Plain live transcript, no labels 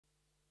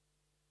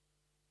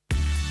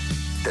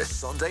to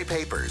Sunday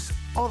Papers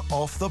on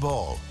Off the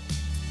Ball.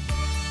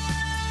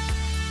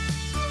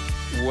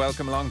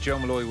 Welcome along, Joe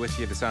Molloy with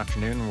you this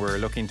afternoon. We're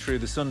looking through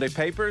the Sunday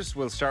papers.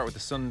 We'll start with the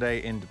Sunday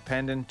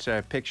Independent.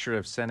 A picture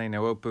of Sene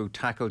Nwopu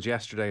tackled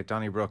yesterday at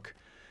Donnybrook.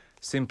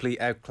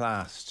 Simply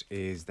outclassed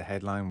is the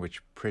headline,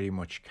 which pretty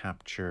much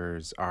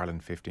captures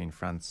Ireland 15,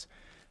 France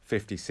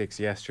 56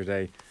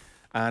 yesterday.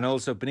 And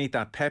also beneath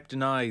that, Pep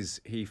denies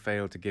he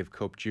failed to give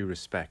Cup due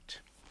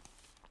respect.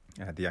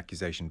 The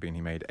accusation being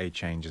he made 8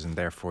 changes and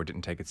therefore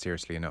didn't take it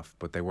seriously enough.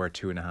 But they were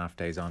 2.5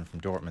 days on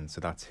from Dortmund,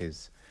 so that's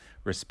his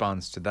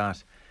response to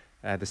that.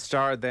 The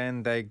Star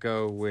then, they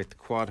go with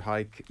quad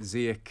hike.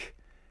 Ziyech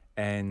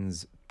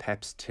ends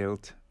Pep's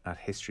tilt at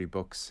history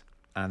books.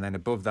 And then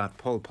above that,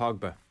 Paul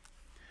Pogba.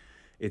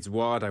 It's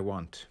what I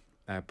want.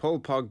 Paul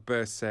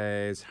Pogba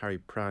says Harry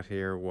Pratt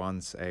here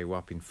wants a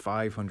whopping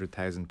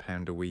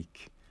 £500,000 a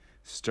week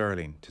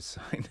sterling to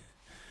sign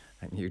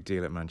a new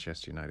deal at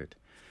Manchester United.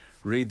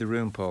 Read the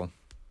room, Paul.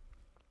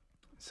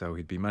 So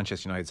he'd be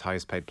Manchester United's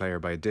highest paid player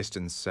by a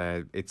distance.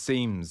 It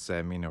seems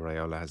Mino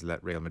Raiola has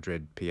let Real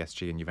Madrid,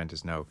 PSG and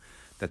Juventus know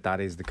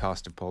that is the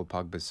cost of Paul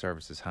Pogba's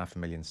services,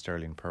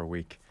 £500,000 per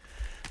week.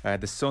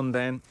 The Sun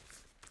then,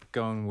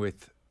 going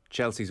with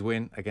Chelsea's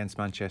win against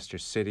Manchester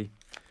City.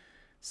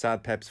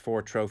 Sad Pep's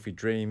 4-trophy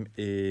dream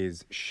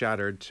is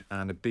shattered,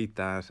 and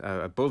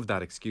above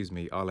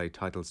that, Ole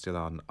title still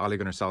on. Ole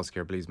Gunnar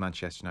Solskjaer believes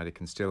Manchester United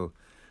can still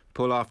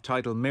pull off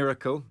title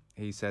miracle.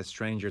 He says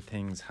stranger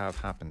things have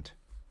happened.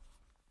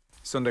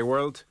 Sunday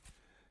World,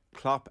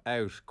 Klopp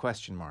out, ?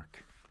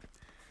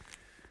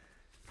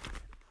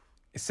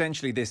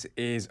 Essentially, this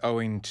is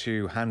owing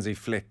to Hansi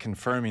Flick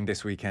confirming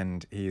this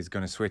weekend he is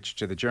going to switch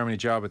to the Germany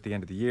job at the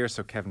end of the year.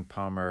 So Kevin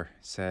Palmer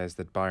says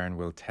that Bayern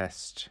will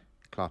test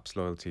Klopp's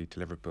loyalty to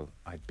Liverpool.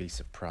 I'd be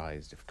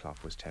surprised if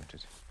Klopp was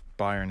tempted.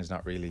 Bayern is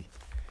not really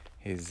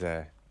his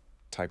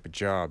type of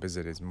job, is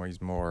it? He's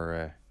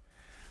more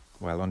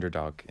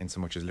underdog, in so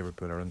much as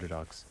Liverpool are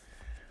underdogs.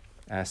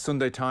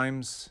 Sunday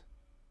Times,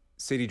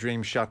 City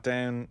dream shot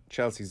down.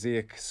 Chelsea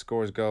Ziyech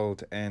scores goal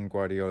to end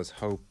Guardiola's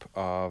hope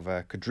of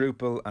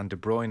quadruple, and De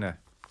Bruyne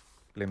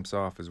limps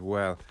off as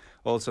well.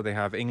 Also, they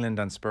have England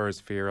and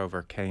Spurs fear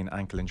over Kane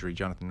ankle injury.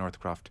 Jonathan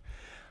Northcroft.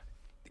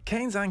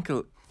 Kane's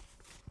ankle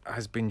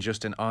has been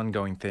just an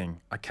ongoing thing.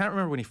 I can't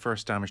remember when he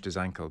first damaged his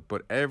ankle,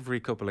 but every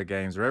couple of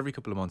games or every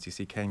couple of months you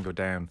see Kane go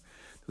down.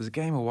 There was a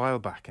game a while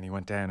back and he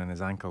went down and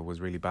his ankle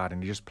was really bad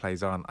and he just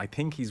plays on. I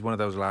think he's one of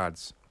those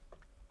lads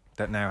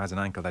that now has an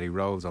ankle that he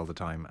rolls all the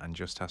time and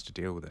just has to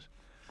deal with it.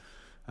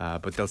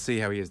 But they'll see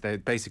how he is.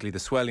 Basically, the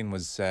swelling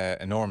was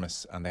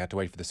enormous and they had to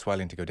wait for the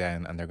swelling to go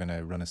down, and they're going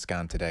to run a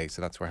scan today.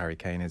 So that's where Harry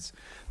Kane is.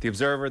 The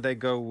Observer, they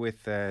go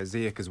with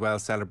Ziyech as well,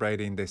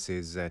 celebrating. This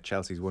is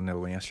Chelsea's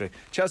 1-0 win yesterday.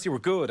 Chelsea were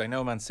good. I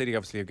know Man City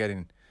obviously are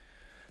getting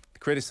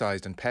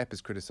criticised, and Pep is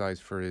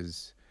criticised for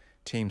his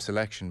team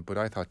selection, but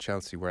I thought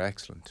Chelsea were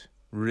excellent.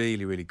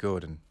 Really, really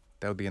good, and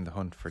they'll be in the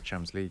hunt for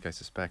Champions League, I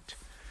suspect.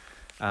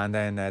 And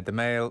then the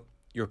Mail,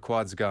 your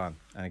quad's gone.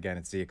 And again,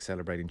 it's Ziyech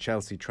celebrating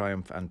Chelsea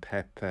triumph, and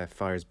Pep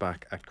fires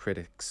back at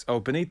critics. Oh,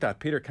 beneath that,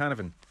 Peter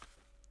Canavan.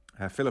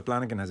 Philip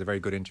Lanigan has a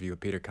very good interview with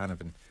Peter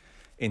Canavan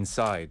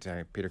inside.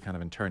 Peter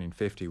Canavan turning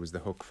 50 was the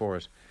hook for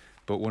it.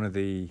 But one of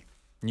the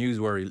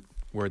newsworthy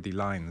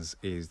lines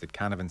is that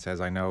Canavan says,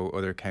 I know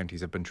other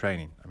counties have been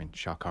training. I mean,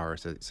 shock horror,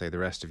 say the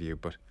rest of you.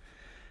 But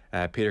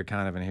Peter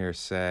Canavan here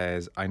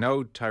says, I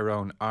know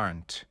Tyrone are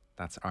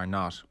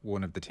not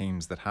one of the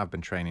teams that have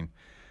been training.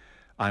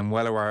 I'm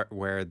well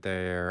aware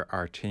there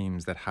are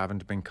teams that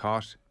haven't been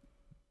caught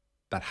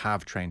that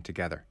have trained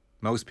together.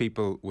 Most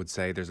people would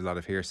say there's a lot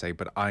of hearsay,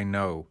 but I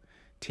know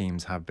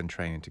teams have been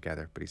training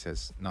together. But he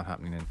says not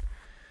happening in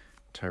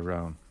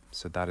Tyrone.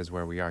 So that is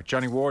where we are.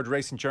 Johnny Ward,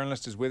 racing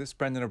journalist, is with us.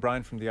 Brendan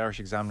O'Brien from the Irish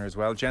Examiner as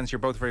well. Gents, you're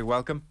both very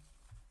welcome.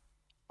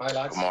 Hi,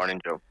 lads. Good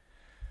morning, Joe.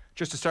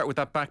 Just to start with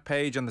that back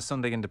page on the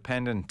Sunday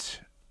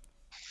Independent,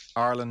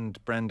 Ireland,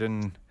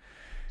 Brendan,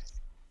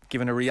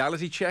 given a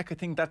reality check, I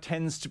think that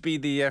tends to be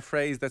the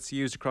phrase that's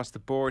used across the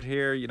board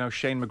here. You know,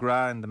 Shane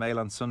McGrath in the Mail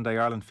on Sunday,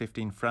 Ireland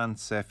 15,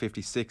 France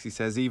 56. He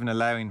says, even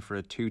allowing for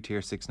a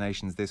 2-tier Six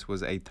Nations, this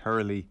was a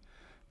thoroughly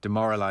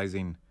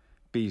demoralising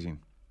beating.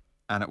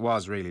 And it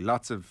was really.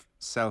 Lots of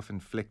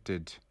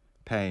self-inflicted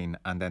pain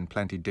and then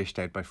plenty dished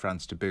out by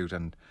France to boot.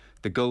 And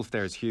the gulf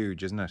there is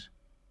huge, isn't it?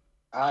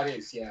 It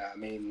is, yeah. I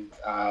mean,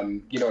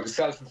 the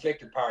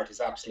self-inflicted part is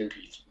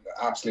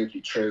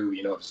absolutely true.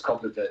 You know, there's a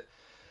couple of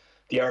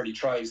the early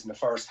tries in the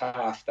first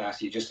half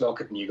that you just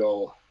look at and you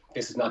go,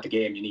 this is not the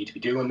game you need to be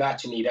doing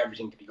that. You need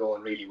everything to be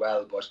going really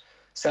well. But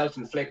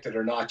self-inflicted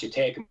or not, you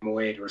take them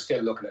away, they were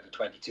still looking at a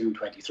 22,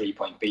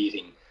 23-point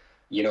beating,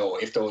 you know,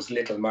 if those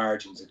little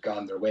margins had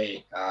gone their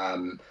way.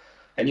 And,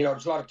 you know,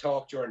 there's a lot of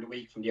talk during the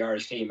week from the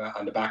Irish team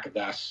on the back of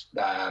that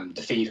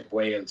defeat of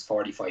Wales,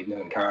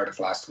 45-0 in Cardiff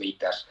last week,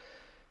 that,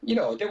 you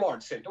know, they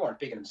weren't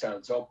bigging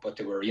themselves up, but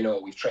they were, you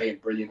know, we've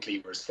trained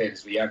brilliantly, we're as fit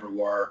as we ever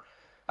were.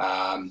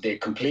 They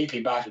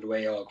completely batted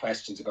away all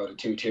questions about a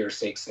 2-tier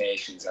Six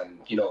Nations and,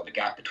 you know, the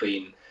gap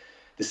between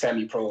the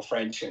semi-pro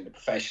French and the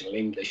professional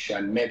English.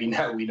 And maybe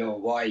now we know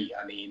why.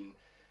 I mean,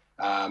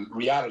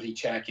 reality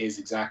check is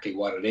exactly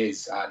what it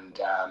is. And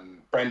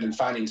Brendan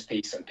Fanning's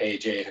piece on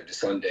page 8 of the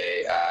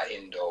Sunday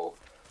Indo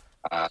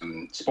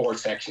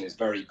sports section is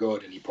very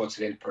good, and he puts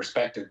it in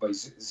perspective by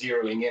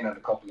zeroing in on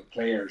a couple of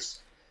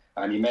players.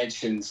 And he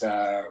mentions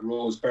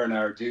Rose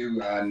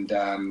Bernardou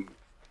and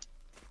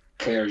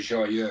Claire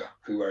Joyeux,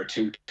 who are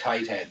two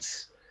tight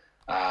heads.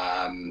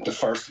 The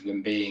first of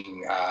them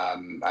being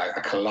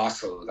a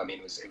colossal. I mean,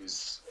 it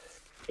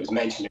was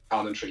mentioned in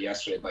commentary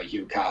yesterday by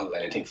Hugh Cahill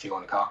and I think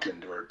Fiona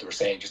Coughlin. They were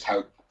saying just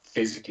how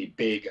physically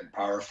big and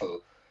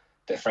powerful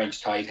the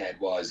French tight head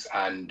was.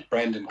 And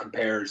Brendan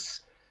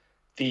compares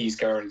these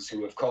girls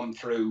who have come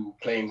through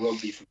playing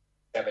rugby from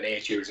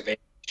 7-8 years of age,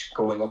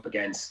 going up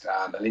against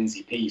a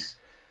Lindsay Peat,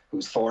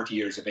 who's 40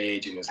 years of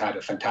age and has had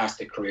a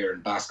fantastic career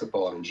in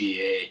basketball and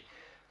GAA.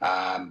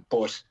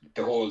 But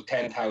the whole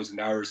 10,000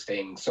 hours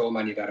thing, so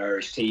many of that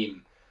Irish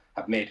team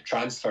have made a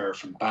transfer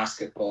from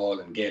basketball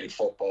and Gaelic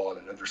football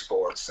and other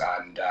sports,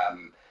 and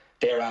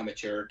they're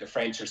amateur. The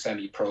French are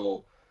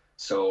semi-pro.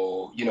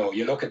 So, you know,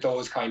 you look at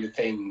those kind of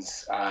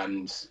things,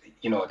 and,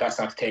 you know, that's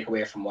not to take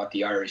away from what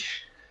the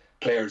Irish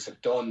players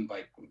have done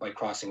by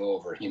crossing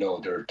over. You know,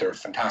 they're a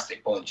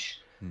fantastic bunch,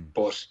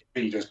 but it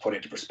really does put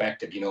into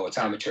perspective, you know, it's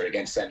amateur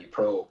against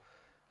semi-pro.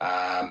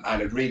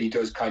 And it really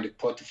does kind of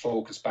put the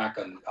focus back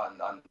on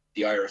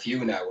the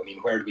IRFU now. I mean,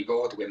 where do we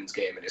go with the women's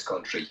game in this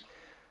country?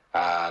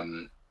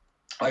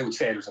 I would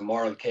say there's a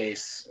moral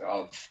case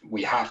of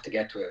we have to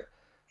get to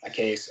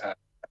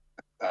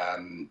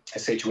a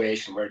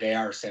situation where they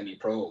are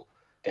semi-pro.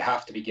 They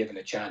have to be given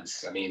a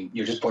chance. I mean,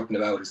 you're just putting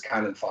them out as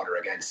cannon fodder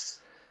against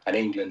an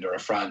England or a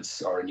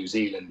France or a New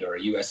Zealand or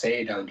a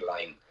USA down the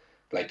line.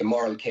 Like, the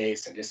moral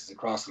case, and this is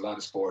across a lot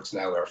of sports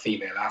now, are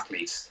female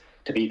athletes.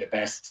 To be the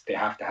best, they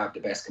have to have the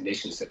best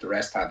conditions that the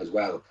rest have as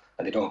well,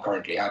 and they don't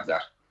currently have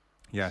that.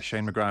 Yeah,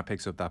 Shane McGrath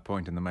picks up that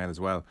point in the Mail as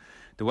well.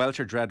 The Welsh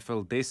are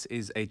dreadful. This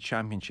is a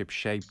championship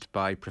shaped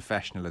by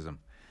professionalism.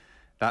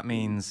 That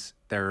means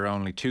there are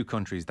only 2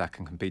 countries that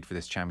can compete for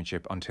this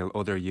championship until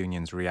other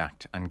unions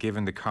react. And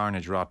given the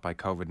carnage wrought by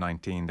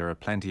COVID-19, there are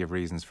plenty of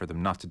reasons for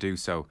them not to do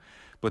so.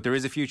 But there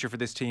is a future for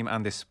this team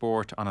and this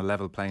sport on a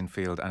level playing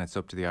field, and it's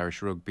up to the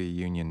Irish Rugby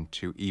Union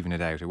to even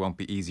it out. It won't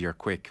be easy or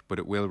quick, but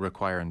it will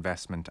require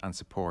investment and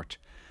support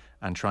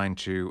and trying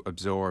to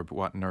absorb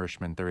what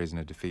nourishment there is in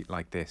a defeat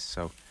like this.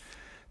 So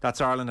that's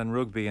Ireland and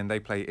rugby, and they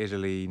play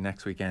Italy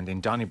next weekend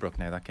in Donnybrook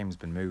now. That game's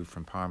been moved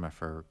from Parma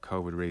for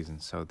COVID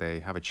reasons, so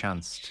they have a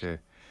chance to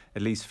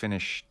at least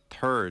finish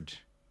 3rd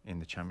in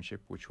the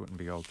championship, which wouldn't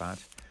be all bad.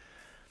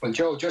 Well,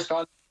 Joe, just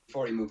on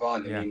before we move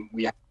on, I mean,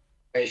 we had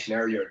information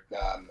earlier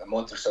a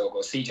month or so ago.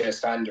 CJ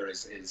Stander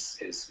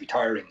is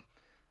retiring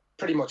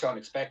pretty much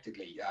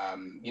unexpectedly.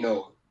 You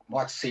know,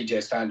 what's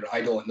CJ Stander?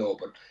 I don't know,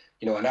 but,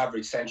 you know, an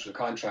average central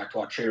contract,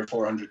 what, 300,000 or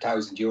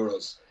 400,000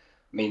 euros.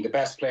 I mean, the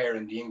best player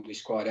in the English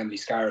squad, Emily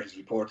Scarrett, is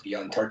reportedly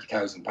on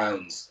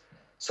 £30,000.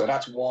 So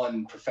that's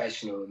one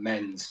professional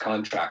men's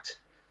contract.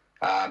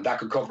 That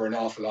could cover an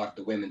awful lot of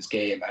the women's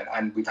game.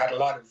 And we've had a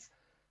lot of,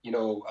 you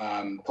know,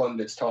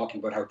 pundits talking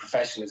about how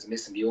professionalism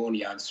isn't the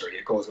only answer.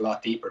 It goes a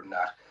lot deeper than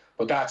that.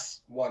 But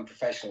that's one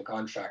professional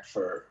contract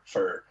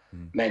for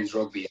men's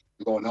rugby.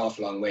 We go an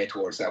awful long way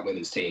towards that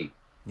women's team.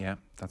 Yeah,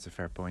 that's a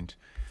fair point.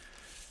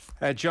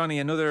 Johnny,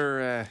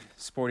 another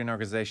sporting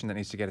organisation that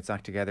needs to get its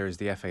act together is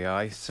the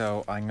FAI.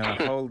 So I'm going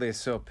to hold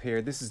this up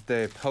here. This is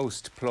the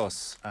Post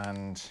Plus,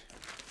 and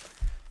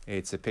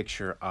it's a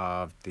picture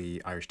of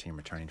the Irish team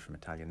returning from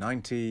Italia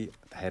 90.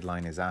 The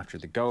headline is After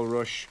the Goal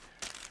Rush.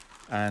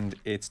 And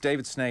it's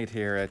David Snade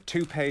here,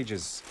 2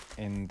 pages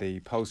in the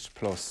Post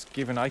Plus,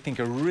 giving, I think,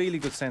 a really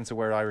good sense of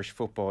where Irish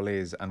football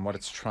is and what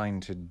it's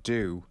trying to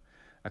do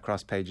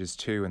across pages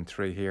 2 and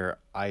 3 here.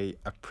 I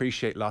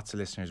appreciate lots of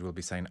listeners will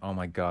be saying, oh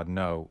my God,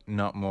 no,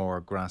 not more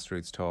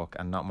grassroots talk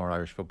and not more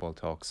Irish football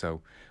talk.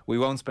 So we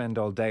won't spend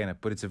all day on it,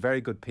 but it's a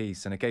very good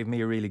piece, and it gave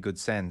me a really good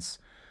sense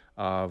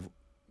of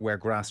where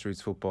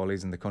grassroots football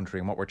is in the country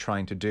and what we're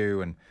trying to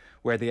do and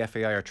where the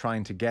FAI are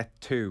trying to get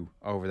to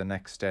over the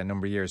next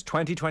number of years.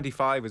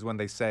 2025 is when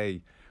they say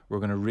we're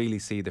going to really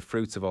see the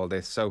fruits of all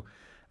this. So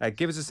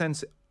give us a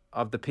sense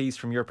of the piece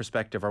from your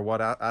perspective, or what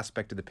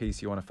aspect of the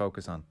piece you want to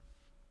focus on.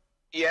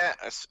 Yeah,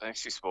 I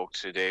actually spoke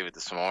to David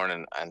this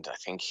morning, and I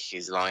think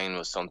his line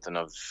was something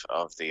of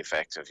the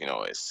effect of, you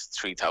know, it's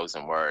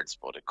 3,000 words,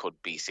 but it could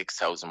be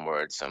 6,000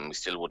 words and we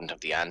still wouldn't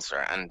have the answer.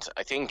 And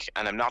I think,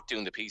 and I'm not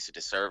doing the piece a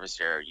disservice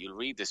here, you'll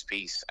read this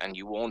piece and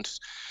you won't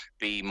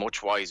be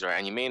much wiser,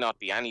 and you may not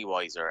be any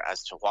wiser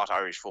as to what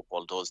Irish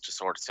football does to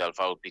sort itself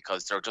out,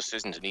 because there just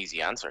isn't an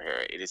easy answer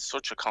here. It is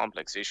such a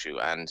complex issue,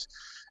 and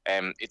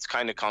it's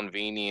kind of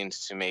convenient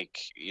to make,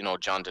 you know,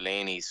 John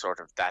Delaney sort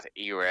of that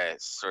era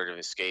sort of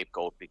a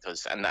scapegoat,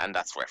 because and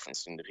that's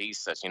referenced in the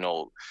piece, that, you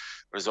know,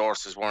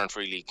 resources weren't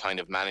really kind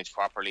of managed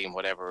properly and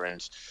whatever,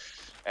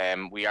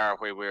 and we are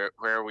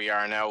where we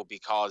are now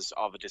because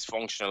of a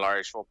dysfunctional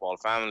Irish football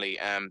family.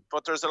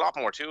 But there's a lot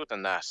more to it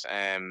than that.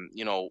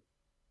 You know,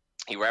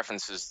 he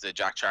references the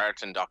Jack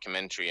Charlton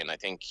documentary, and I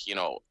think, you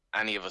know,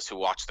 any of us who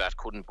watched that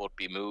couldn't but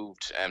be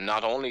moved,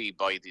 not only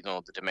by the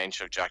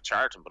dementia of Jack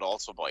Charlton, but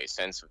also by a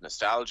sense of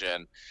nostalgia.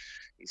 And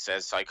he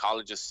says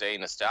psychologists say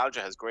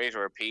nostalgia has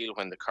greater appeal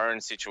when the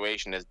current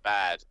situation is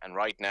bad, and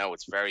right now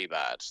it's very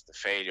bad. The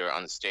failure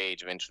on the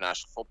stage of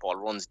international football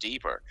runs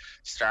deeper,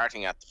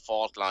 starting at the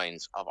fault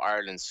lines of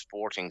Ireland's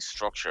sporting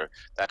structure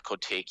that could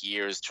take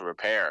years to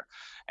repair.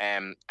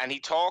 And he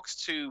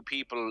talks to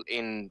people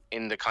in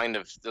the kind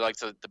of the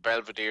likes of the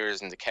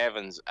Belvederes and the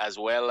Kevins, as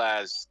well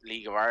as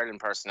League of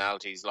Ireland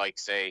personalities like,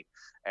 say,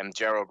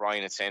 Ger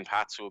O'Brien at St.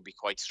 Pat's, who would be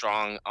quite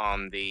strong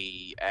on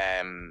the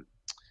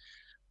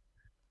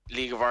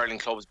League of Ireland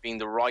clubs being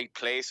the right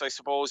place, I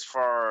suppose,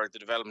 for the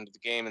development of the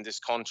game in this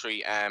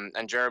country. And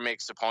Ger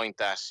makes the point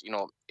that,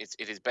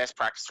 it is best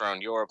practice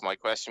around Europe. My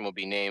question would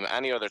be, name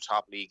any other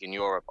top league in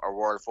Europe or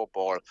world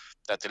football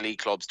that the league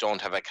clubs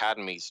don't have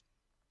academies.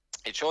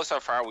 It shows how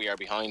far we are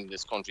behind in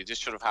this country. This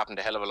should have happened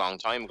a hell of a long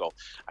time ago.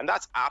 And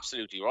that's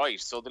absolutely right.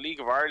 So the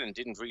League of Ireland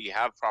didn't really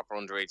have proper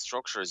underage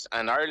structures,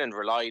 and Ireland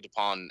relied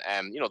upon,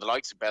 the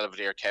likes of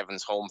Belvedere,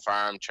 Kevin's Home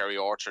Farm, Cherry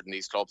Orchard and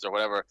these clubs, or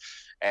whatever,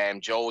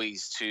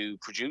 Joey's, to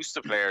produce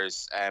the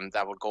players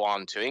that would go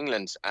on to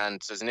England.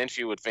 And there's an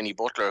interview with Vinnie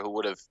Butler, who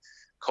would have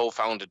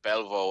co-founded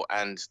Belvo,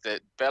 and the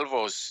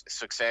Belvo's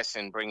success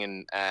in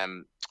bringing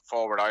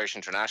forward Irish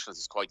internationals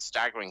is quite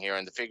staggering here,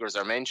 and the figures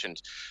are mentioned.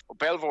 But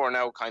Belvo are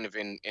now kind of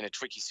in a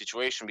tricky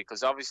situation,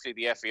 because obviously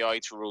the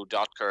FAI through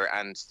Dotker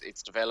and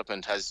its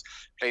development has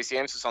placed the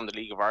emphasis on the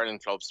League of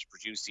Ireland clubs to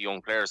produce the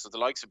young players. So the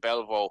likes of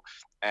Belvo,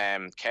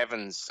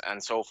 Kevin's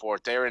and so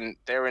forth, they're in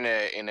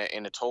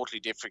a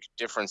totally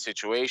different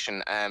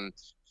situation.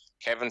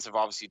 Kevin's have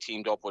obviously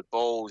teamed up with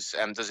Bowes.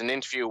 There's an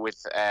interview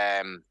with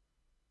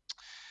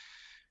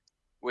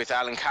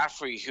Alan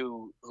Caffrey,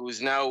 who is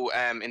now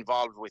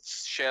involved with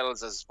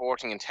Shells as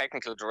sporting and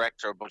technical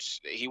director, but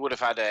he would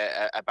have had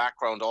a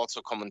background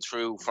also coming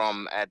through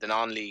from the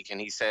non-league. And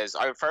he says,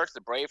 I refer to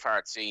the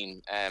Braveheart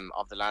scene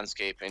of the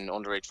landscape in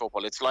underage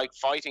football. It's like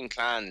fighting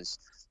clans,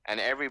 and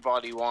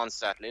everybody wants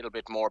that little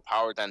bit more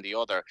power than the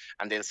other,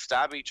 and they'll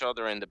stab each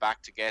other in the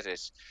back to get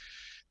it.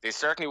 They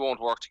certainly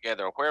won't work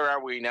together. Where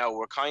are we now?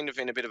 We're kind of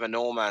in a bit of a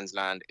no man's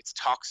land. It's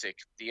toxic.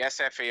 The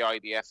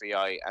SFAI, the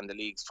FAI, and the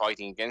leagues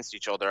fighting against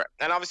each other.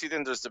 And obviously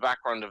then there's the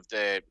background of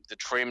the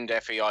trimmed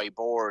FAI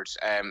board.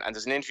 And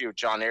there's an interview with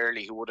John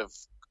Early, who would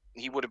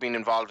have been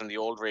involved in the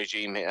old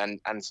regime,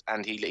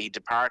 and he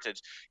departed.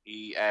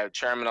 He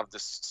chairman of the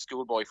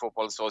Schoolboy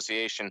Football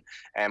Association,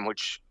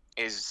 which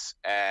is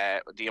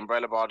the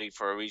umbrella body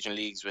for regional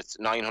leagues with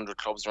 900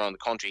 clubs around the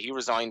country. He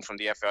resigned from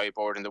the FAI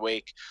board in the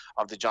wake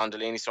of the John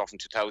Delaney stuff in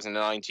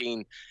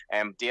 2019.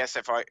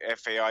 The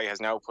FAI has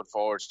now put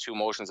forward 2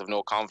 motions of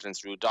no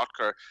confidence through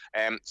Dotker.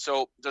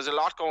 So there's a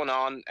lot going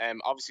on.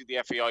 Obviously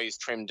the FAI is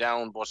trimmed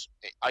down, but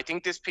I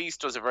think this piece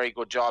does a very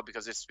good job,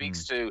 because it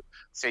speaks to,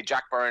 say,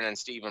 Jack Byrne and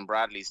Stephen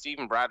Bradley.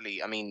 Stephen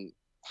Bradley, I mean,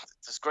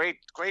 there's great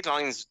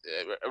lines,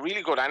 a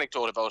really good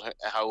anecdote about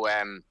how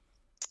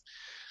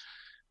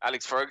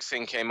Alex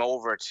Ferguson came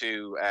over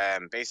to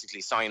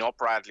basically sign up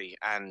Bradley,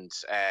 and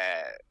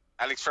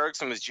Alex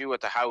Ferguson was due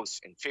at the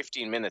house in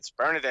 15 minutes.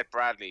 Bernadette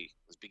Bradley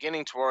was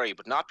beginning to worry,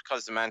 but not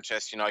because the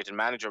Manchester United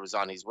manager was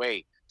on his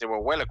way. They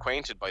were well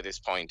acquainted by this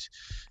point.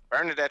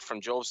 Bernadette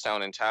from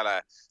Jovestown in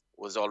Tala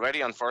was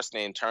already on first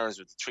name terms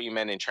with the 3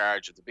 men in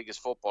charge of the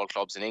biggest football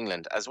clubs in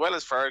England, as well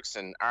as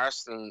Ferguson.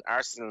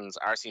 Arsenal's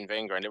Arsene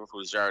Wenger and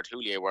Liverpool's Gerard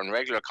Houllier were in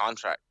regular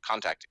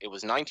contact. It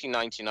was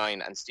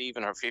 1999, and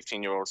Stephen, her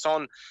 15-year-old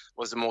son,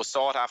 was the most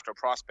sought-after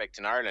prospect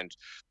in Ireland.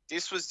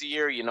 This was the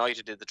year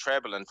United did the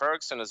treble, and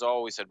Ferguson has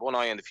always had one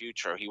eye on the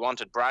future. He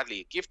wanted Bradley,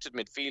 a gifted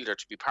midfielder,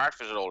 to be part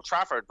of it at Old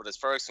Trafford, but as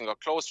Ferguson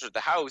got closer to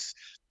the house,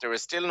 there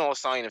was still no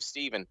sign of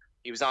Stephen.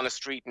 He was on a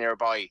street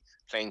nearby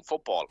playing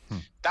football.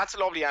 That's a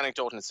lovely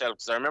anecdote in itself,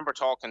 because I remember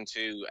talking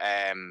to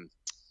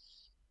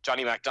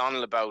Johnny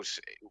McDonnell about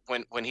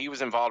when he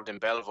was involved in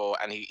Belvo,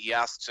 and he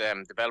asked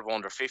the Belvo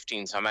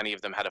under-15s how many of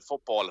them had a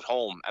football at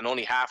home, and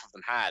only half of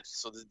them had.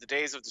 So the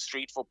days of the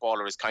street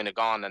footballer is kind of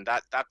gone, and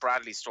that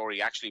Bradley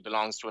story actually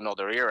belongs to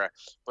another era.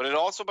 But it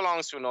also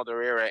belongs to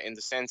another era in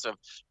the sense of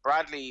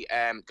Bradley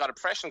got a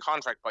professional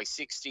contract by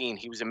 16.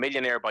 He was a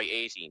millionaire by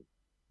 18.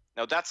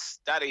 Now that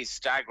is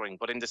staggering,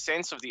 but in the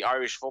sense of the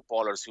Irish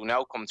footballers who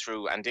now come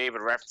through, and David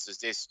references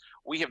this,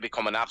 we have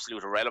become an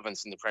absolute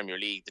irrelevance in the Premier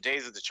League. The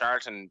days of the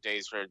Charlton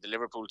days, where the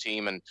Liverpool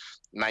team and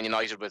Man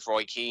United with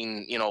Roy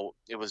Keane,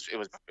 it was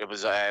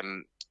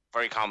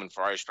very common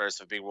for Irish players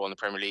to have a big role in the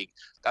Premier League.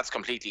 That's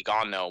completely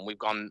gone now, and we've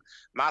gone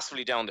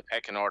massively down the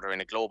pecking order in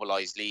a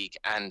globalised league.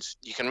 And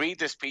you can read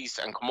this piece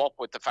and come up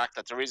with the fact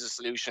that there is a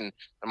solution.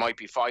 There might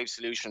be 5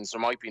 solutions, there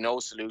might be no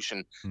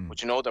solution,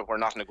 but you know that we're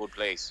not in a good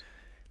place.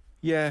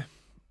 Yeah,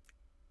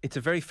 it's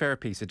a very fair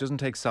piece. It doesn't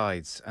take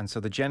sides. And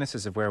so the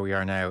genesis of where we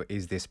are now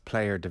is this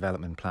player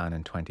development plan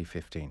in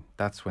 2015.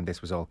 That's when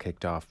this was all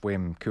kicked off.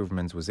 Wim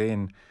Koevermans was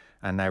in.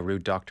 And now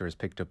Rude Doctor has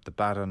picked up the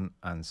baton,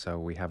 and so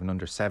we have an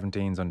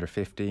under-17s,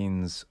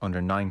 under-15s,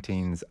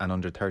 under-19s and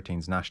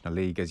under-13s National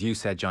League. As you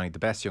said, Johnny, the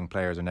best young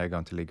players are now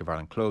going to League of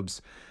Ireland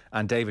clubs.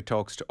 And David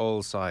talks to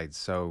all sides.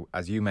 So,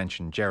 as you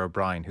mentioned, Ger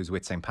O'Brien, who's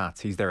with St. Pat's,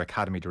 he's their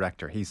academy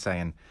director. He's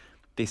saying,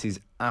 this is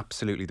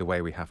absolutely the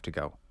way we have to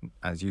go.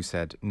 As you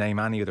said, name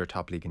any other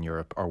top league in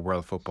Europe or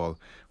world football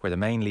where the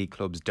main league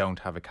clubs don't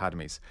have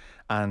academies.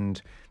 And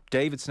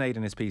David Sneyd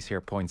in his piece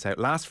here points out,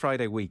 last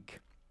Friday week,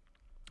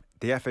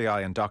 the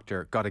FAI and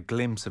Doctor got a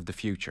glimpse of the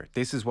future.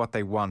 This is what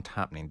they want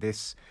happening.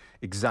 This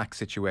exact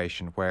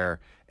situation where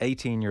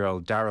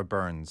 18-year-old Dara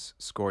Burns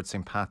scored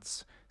St.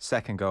 Pat's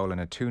second goal in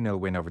a 2-0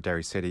 win over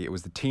Derry City. It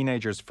was the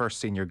teenager's first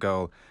senior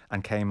goal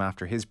and came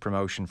after his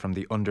promotion from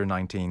the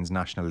under-19s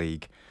National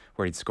League,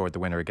 where he'd scored the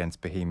winner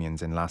against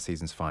Bohemians in last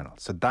season's final.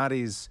 So that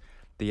is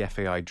the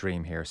FAI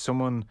dream here.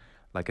 Someone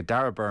like a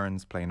Dara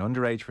Burns playing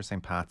underage for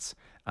St. Pat's,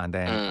 and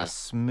then a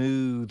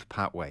smooth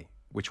pathway,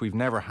 which we've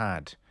never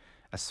had,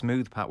 a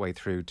smooth pathway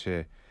through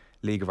to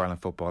League of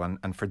Ireland football.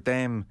 And for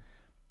them,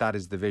 that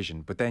is the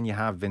vision. But then you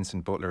have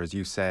Vincent Butler, as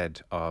you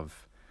said,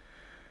 of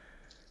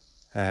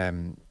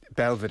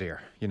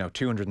Belvedere,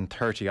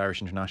 230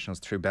 Irish internationals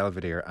through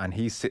Belvedere, and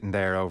he's sitting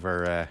there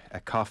over a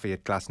coffee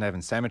at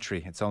Glasnevin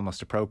Cemetery. It's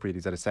almost appropriate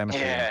he's at a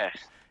cemetery.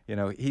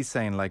 Yeah. He's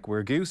saying, like,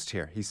 we're goosed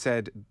here. He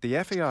said,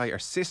 the FAI are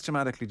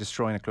systematically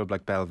destroying a club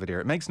like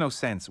Belvedere. It makes no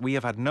sense. We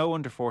have had no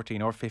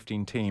under-14 or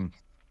 15 team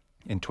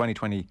in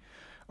 2020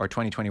 or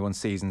 2021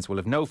 seasons. We'll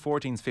have no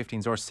 14s,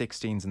 15s or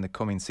 16s in the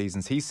coming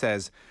seasons. He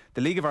says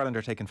the League of Ireland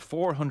are taking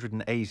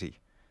 480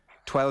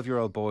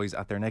 12-year-old boys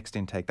at their next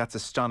intake. That's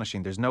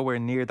astonishing. There's nowhere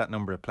near that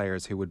number of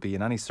players who would be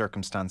in any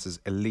circumstances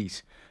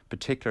elite,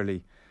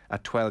 particularly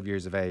at 12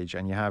 years of age.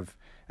 And you have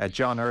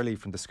John Early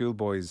from the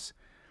Schoolboys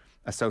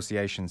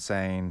Association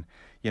saying,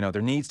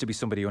 there needs to be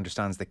somebody who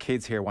understands the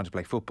kids here want to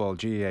play football,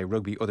 GAA,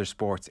 rugby, other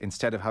sports,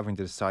 instead of having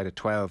to decide at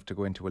 12 to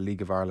go into a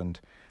League of Ireland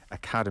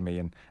academy,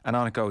 and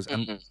on it goes.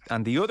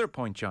 And the other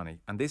point,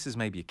 Johnny, and this is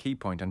maybe a key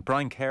point, and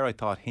Brian Kerr, I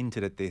thought,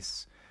 hinted at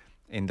this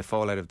in the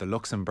fallout of the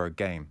Luxembourg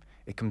game,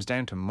 it comes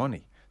down to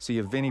money. So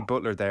you have Vinnie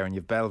Butler there and you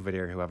have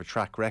Belvedere, who have a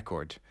track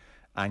record,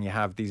 and you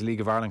have these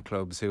League of Ireland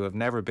clubs who have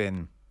never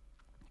been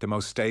the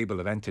most stable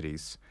of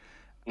entities.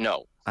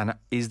 No. And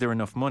is there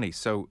enough money?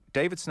 So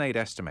David Sneyd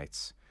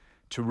estimates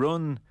to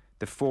run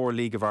the 4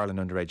 League of Ireland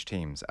underage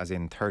teams, as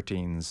in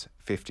 13s,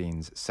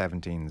 15s,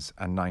 17s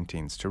and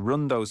 19s, to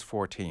run those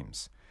 4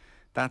 teams,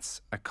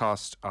 that's a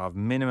cost of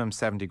minimum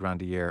 70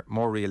 grand a year,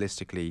 more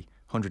realistically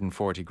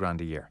 140 grand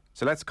a year.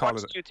 So let's call it...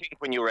 What did you think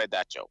when you read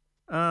that, Joe?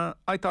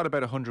 I thought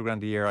about 100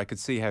 grand a year. I could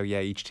see how,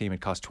 each team would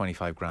cost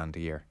 25 grand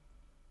a year.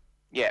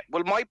 Yeah,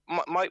 well, my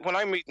when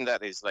I'm reading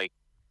that is like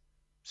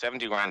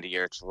 70 grand a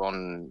year to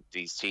run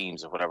these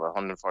teams or whatever,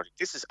 140.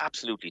 This is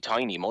absolutely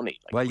tiny money.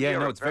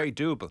 It's very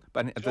doable.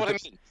 But what I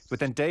mean? But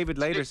then David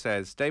later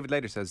says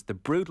the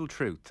brutal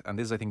truth, and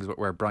this I think is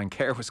where Brian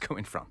Kerr was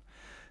coming from.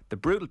 The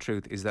brutal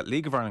truth is that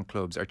League of Ireland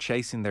clubs are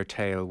chasing their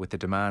tail with the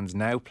demands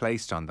now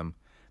placed on them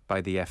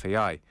by the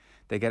FAI.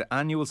 They get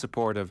annual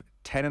support of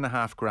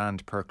 10.5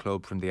 grand per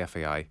club from the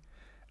FAI,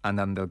 and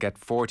then they'll get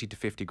 40 to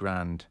 50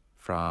 grand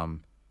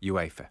from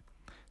UEFA.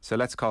 So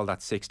let's call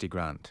that 60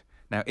 grand.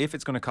 Now, if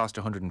it's going to cost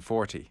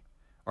 140,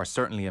 or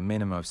certainly a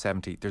minimum of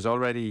 70, there's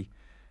already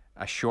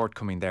a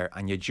shortcoming there,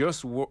 and you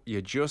just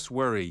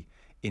worry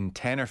in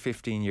 10 or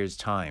 15 years'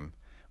 time,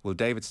 will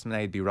David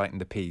Sneyd be writing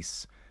the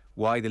piece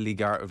why the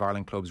League of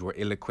Ireland clubs were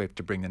ill-equipped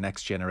to bring the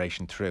next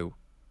generation through?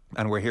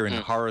 And we're hearing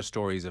horror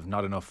stories of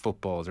not enough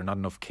footballs or not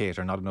enough kit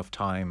or not enough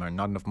time or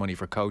not enough money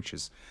for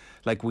coaches.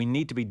 Like, we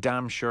need to be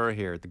damn sure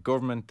here, the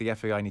government, the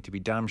FAI need to be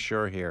damn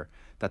sure here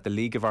that the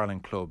League of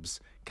Ireland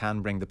clubs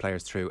can bring the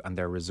players through and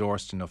they're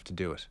resourced enough to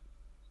do it.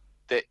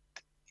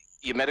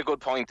 You made a good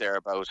point there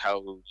about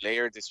how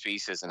layered this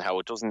piece is and how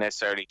it doesn't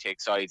necessarily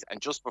take sides. And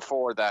just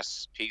before that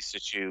piece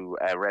that you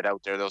read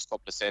out there, those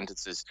couple of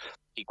sentences,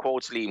 he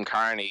quotes Liam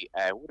Carney,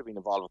 who would have been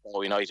involved with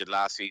Molloy United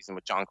last season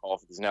with John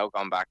Caulfield. He's now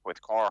gone back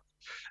with Cork.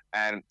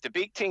 And the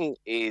big thing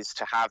is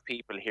to have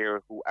people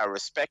here who are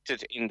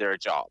respected in their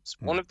jobs.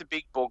 One of the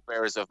big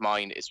bugbears of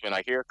mine is when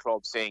I hear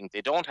clubs saying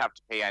they don't have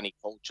to pay any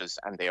coaches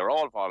and they are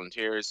all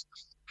volunteers.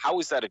 How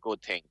is that a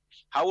good thing?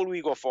 How will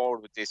we go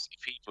forward with this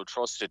if people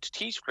trusted to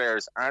teach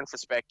players aren't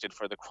respected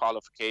for the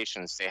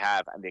qualifications they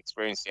have and the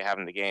experience they have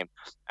in the game?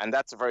 And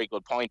that's a very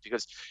good point,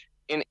 because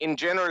in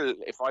general,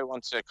 if I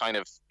want to kind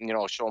of,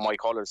 show my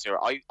colours here,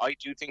 I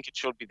do think it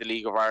should be the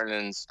League of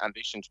Ireland's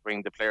ambition to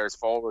bring the players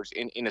forward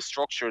in a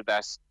structure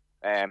that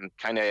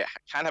kind of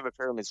can have a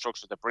pyramid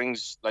structure that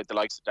brings like the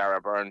likes of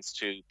Dara Burns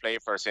to play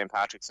for St.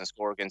 Patrick's and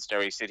score against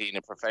Derry City in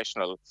a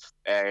professional,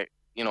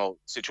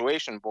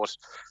 situation. But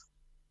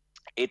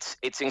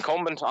it's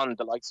incumbent on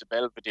the likes of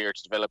Belvedere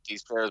to develop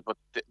these players, but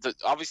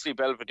obviously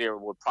Belvedere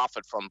would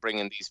profit from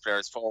bringing these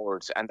players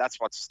forward, and that's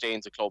what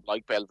sustains a club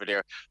like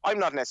Belvedere. I'm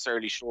not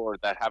necessarily sure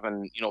that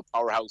having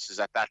powerhouses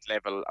at that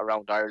level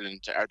around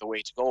Ireland are the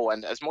way to go.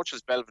 And as much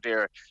as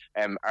Belvedere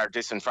are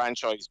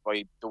disenfranchised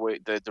by the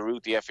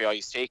route the FAI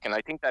is taking,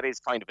 I think that is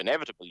kind of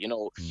inevitable.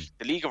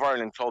 The League of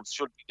Ireland clubs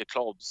should be the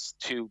clubs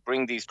to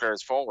bring these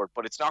players forward,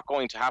 but it's not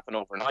going to happen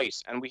overnight.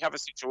 And we have a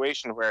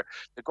situation where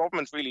the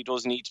government really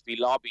does need to be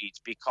lobbied,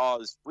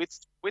 because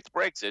with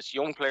Brexit,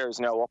 young players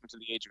now up until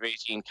the age of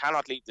 18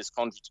 cannot leave this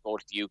country to go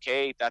to the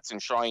UK. That's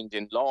enshrined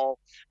in law.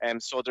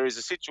 So there is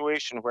a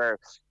situation where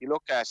you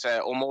look at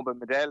Omoba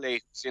Medele,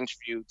 who's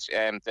interviewed,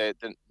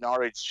 the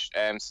Norwich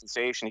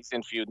sensation. He's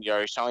interviewed in the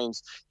Irish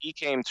Times. He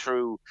came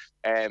through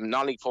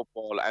non-league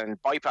football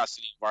and bypassed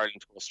the League of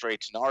Ireland to go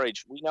straight to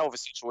Norwich. We now have a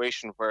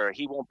situation where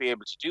he won't be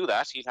able to do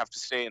that. He'll have to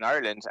stay in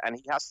Ireland, and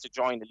he has to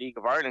join the League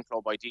of Ireland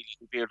club ideally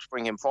to be able to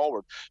bring him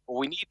forward. But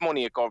we need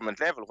money at government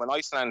level. When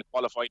Iceland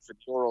qualified for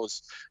the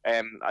Euros,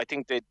 I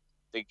think they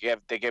gave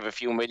a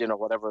few million or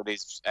whatever it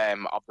is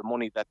of the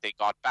money that they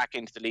got back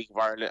into the League of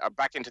Ireland, or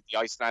back into the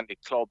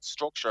Icelandic club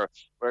structure.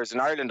 Whereas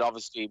in Ireland,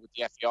 obviously, with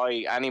the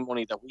FAI, any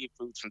money that we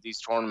accrued from these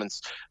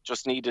tournaments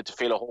just needed to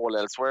fill a hole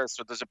elsewhere.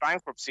 So there's a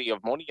bankruptcy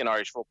of money in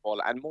Irish football,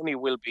 and money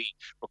will be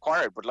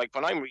required. But like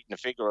when I'm reading a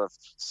figure of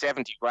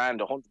 70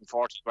 grand,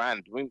 140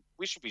 grand,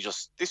 this should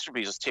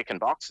be just ticking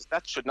boxes.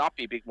 That should not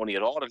be big money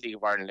at all at League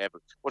of Ireland level.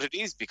 But it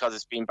is, because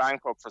it's been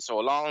bankrupt for so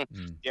long.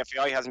 The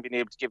FAI hasn't been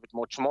able to give it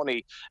much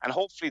money, and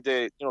hopefully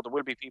there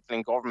will be people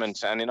in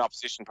government and in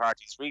opposition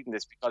parties reading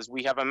this, because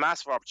we have a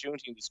massive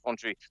opportunity in this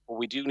country, but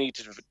we do need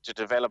to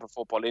develop a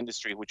football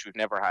industry which we've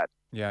never had.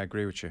 Yeah, I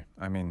agree with you.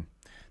 I mean,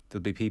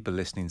 there'll be people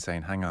listening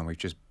saying, hang on, we've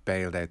just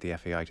bailed out the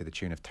FAI to the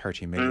tune of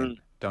 30 million.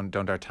 Doesn't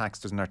our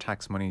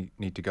tax money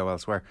need to go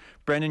elsewhere?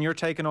 Brendan, you're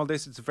taking all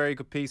this. It's a very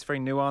good piece, very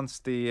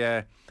nuanced.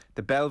 The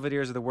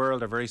Belvederes of the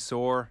world are very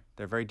sore.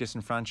 They're very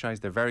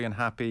disenfranchised. They're very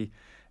unhappy.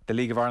 The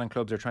League of Ireland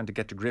clubs are trying to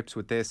get to grips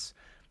with this.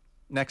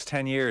 Next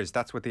 10 years,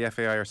 that's what the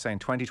FAI are saying.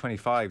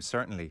 2025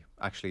 certainly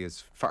actually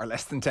is far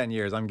less than 10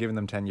 years. I'm giving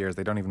them 10 years.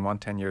 They don't even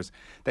want 10 years.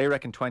 They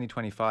reckon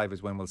 2025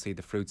 is when we'll see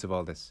the fruits of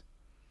all this.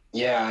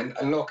 Yeah,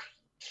 and look,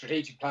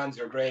 strategic plans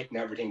are great and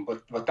everything,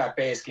 but that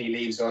basically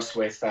leaves us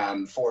with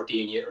 4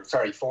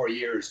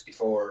 years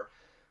before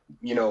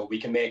we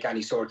can make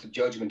any sort of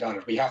judgment on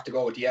it. We have to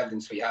go with the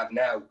evidence we have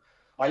now.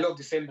 I love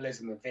the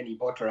symbolism of Vinnie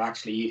Butler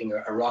actually eating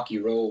a rocky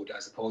road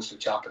as opposed to a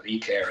chocolate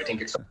eclair. I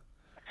think it's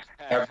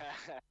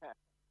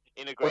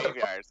in a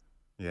graveyard.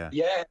 Yeah,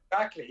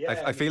 exactly.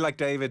 Yeah, I feel like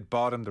David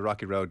bought him the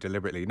rocky road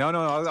deliberately. No,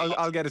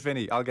 I'll get it,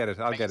 Vinny. I'll get it.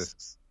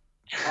 It's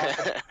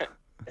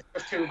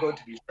just too good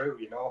to be true,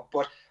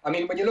 But I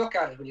mean, when you look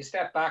at it, when you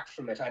step back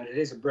from it, and it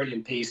is a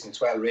brilliant piece and it's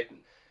well written.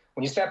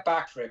 When you step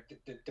back from it,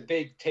 the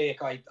big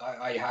take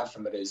I have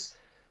from it is,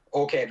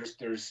 okay,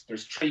 there's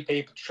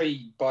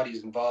three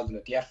bodies involved in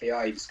it: the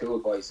FAI, the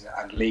schoolboys,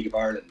 and the League of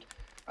Ireland.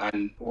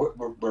 And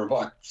we're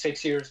what,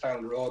 6 years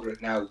down the road with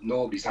it now.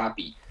 Nobody's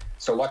happy.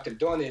 So what they've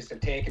done is they've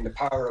taken the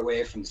power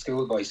away from the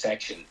schoolboy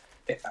section,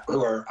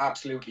 who are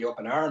absolutely up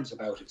in arms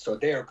about it. So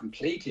they're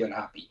completely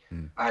unhappy.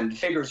 And the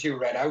figures you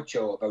read out,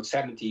 Joe, about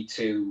 70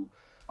 to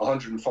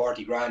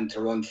 140 grand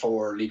to run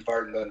 4 League of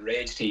Ireland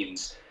underage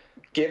teams,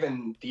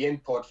 given the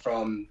input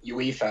from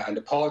UEFA and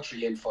the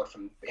paltry input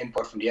from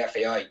the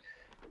FAI,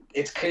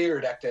 it's clear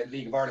that the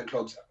League of Ireland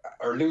clubs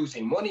are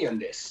losing money on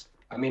this.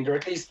 I mean, they're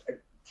at least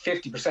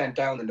 50%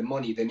 down in the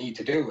money they need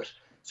to do it.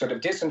 So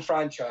they've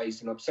disenfranchised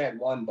and upset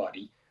one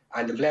body,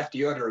 and they've left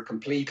the other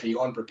completely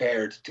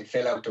unprepared to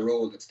fill out the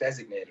role that's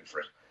designated for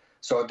it.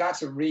 So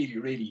that's a really,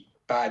 really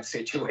bad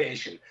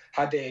situation.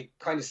 Had they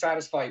kind of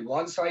satisfied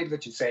one side of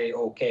it, you'd say,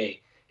 okay,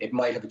 it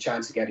might have a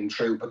chance of getting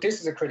through. But this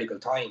is a critical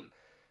time.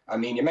 I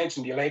mean, you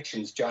mentioned the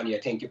elections, Johnny.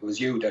 I think it was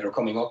you that are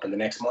coming up in the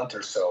next month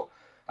or so.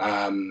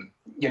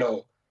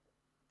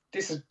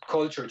 This is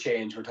culture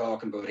change we're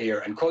talking about here.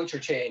 And culture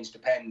change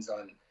depends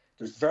on,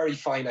 there's very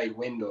finite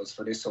windows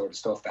for this sort of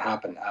stuff to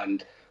happen.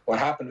 And what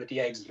happened with the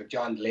exit of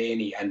John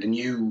Delaney and the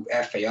new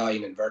FAI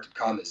in inverted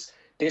commas,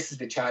 this is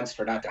the chance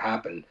for that to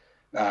happen.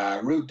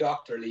 Rude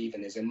Doctor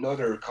leaving is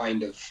another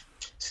kind of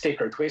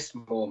stick or twist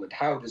moment.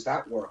 How does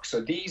that work?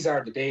 So these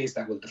are the days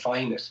that will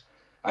define it.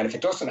 And if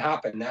it doesn't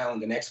happen now in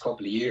the next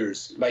couple of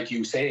years, like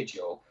you say,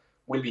 Joe,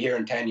 we'll be here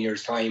in 10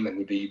 years' time and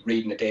we'll be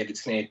reading a David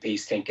Snade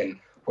piece thinking,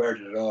 where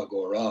did it all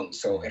go wrong?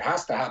 So it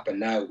has to happen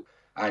now.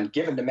 And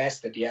given the mess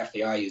that the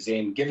FAI is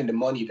in, given the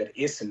money that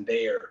isn't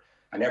there,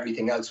 and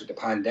everything else with the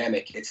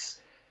pandemic,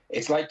 it's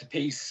like the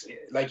piece,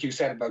 like you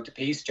said about the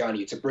piece,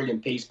 Johnny, it's a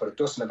brilliant piece, but it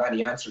doesn't have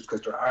any answers because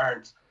there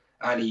aren't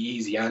any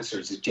easy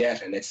answers as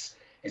yet. And it's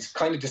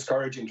kind of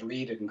discouraging to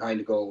read it and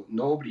kind of go,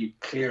 nobody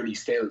clearly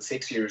still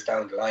 6 years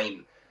down the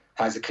line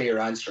has a clear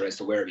answer as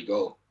to where we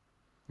go.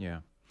 Yeah.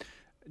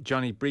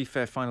 Johnny, brief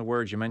final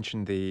words. You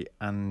mentioned the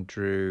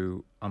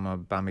Andrew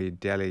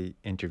Omobamidele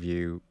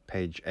interview,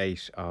 page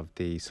 8 of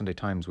the Sunday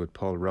Times with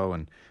Paul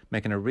Rowan,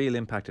 making a real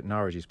impact at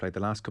Norwich. He's played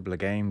the last couple of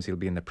games. He'll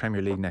be in the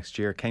Premier League next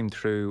year. Came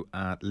through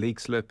at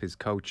Leixlip. His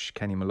coach,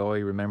 Kenny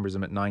Molloy, remembers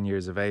him at 9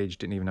 years of age.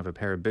 Didn't even have a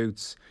pair of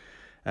boots.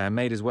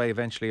 Made his way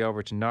eventually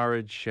over to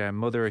Norwich.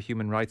 Mother, a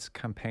human rights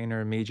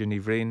campaigner, Mija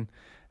Nivrin.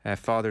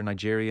 Father,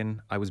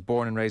 Nigerian. I was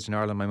born and raised in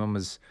Ireland. My mum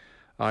was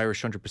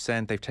Irish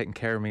 100%. They've taken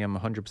care of me. I'm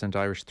 100%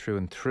 Irish through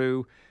and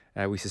through.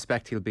 We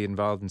suspect he'll be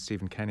involved in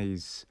Stephen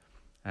Kenny's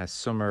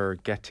summer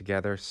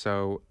get-together.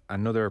 So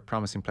another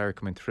promising player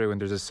coming through.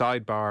 And there's a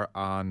sidebar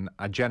on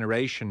a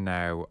generation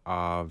now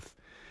of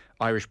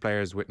Irish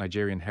players with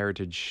Nigerian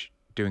heritage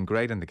doing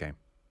great in the game.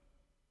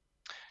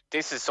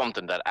 This is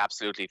something that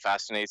absolutely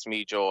fascinates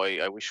me, Joe.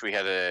 I wish we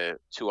had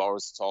 2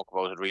 hours to talk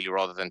about it, really,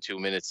 rather than 2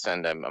 minutes.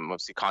 And I'm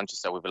obviously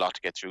conscious that we have a lot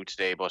to get through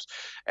today. But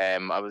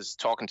I was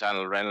talking to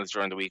Anil Reynolds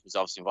during the week, who's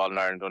obviously involved in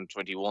Ireland under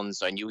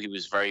 21s. I knew he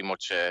was very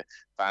much a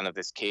fan of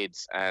this kid.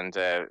 And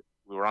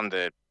we were on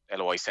the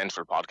LOI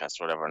Central podcast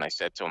or whatever. And I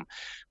said to him,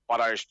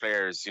 what Irish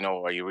players,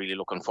 are you really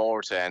looking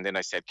forward to? And then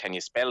I said, can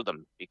you spell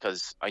them?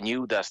 Because I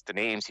knew that the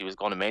names he was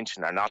going to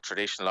mention are not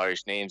traditional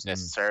Irish names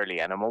necessarily.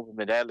 And I'm over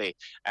Medeli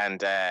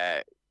and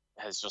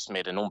has just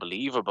made an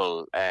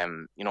unbelievable,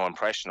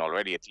 impression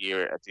already at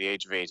the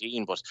age of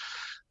 18. But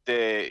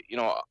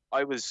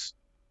I was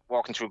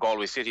walking through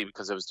Galway City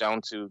because I was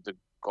down to the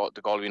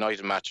Galway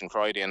United match on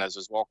Friday, and as I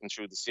was walking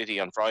through the city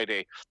on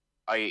Friday,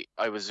 I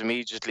was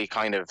immediately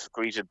kind of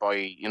greeted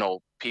by,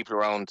 people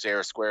around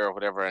Ayr Square or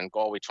whatever, and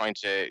Galway trying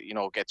to,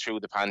 get through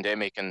the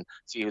pandemic and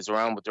see who's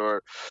around. But there were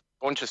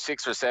a bunch of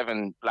 6 or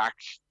 7 black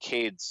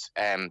kids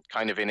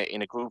kind of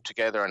in a group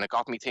together, and it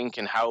got me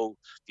thinking how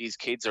these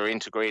kids are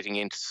integrating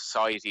into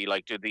society.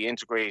 Like, do they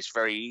integrate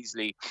very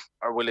easily,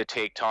 or will it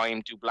take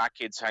time? Do black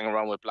kids hang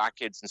around with black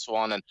kids and so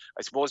on? And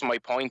I suppose my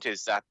point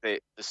is that the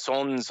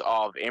sons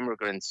of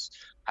immigrants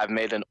have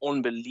made an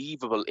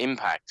unbelievable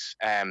impact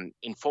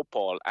in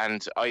football.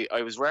 And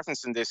I was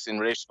referencing this in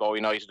relation to Galway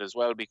United as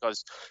well,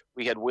 because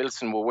we had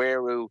Wilson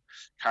Waweru,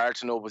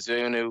 Carlton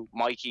Obazunu,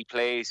 Mikey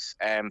Place,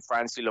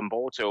 Francie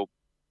Lamboto,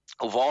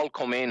 who've all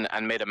come in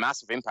and made a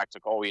massive impact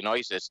at Galway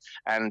United.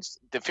 And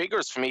the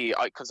figures for me,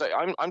 because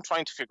I'm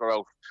trying to figure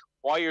out,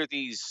 why are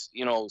these,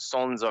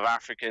 sons of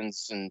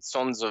Africans and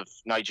sons of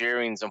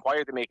Nigerians, and why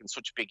are they making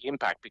such a big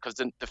impact? Because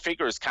the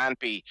figures can't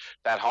be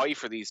that high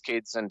for these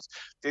kids. And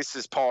this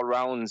is Paul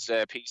Rowan's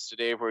piece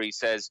today, where he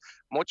says,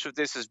 much of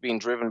this has been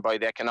driven by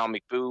the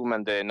economic boom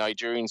and the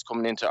Nigerians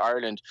coming into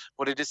Ireland,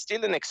 but it is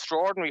still an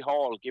extraordinary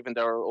haul, given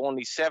there are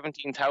only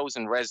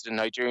 17,000 resident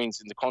Nigerians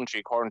in the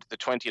country, according to the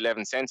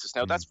 2011 census.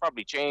 Now, that's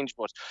probably changed,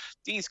 but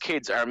these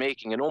kids are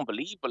making an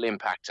unbelievable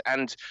impact.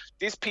 And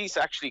this piece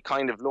actually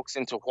kind of looks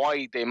into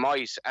why they might,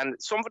 and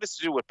some of it is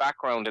to do with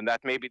background, and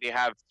that maybe they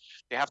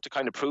have to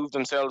kind of prove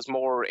themselves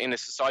more in a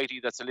society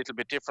that's a little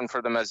bit different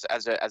for them as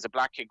a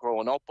black kid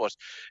growing up. But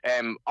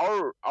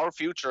our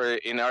future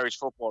in Irish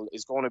football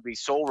is going to be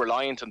so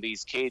reliant on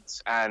these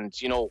kids and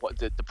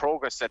the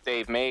progress that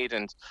they've made.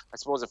 And I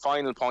suppose a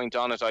final point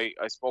on it,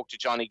 I spoke to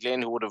Johnny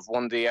Glynn, who would have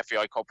won the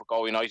FAI Cup with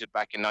Galway United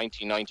back in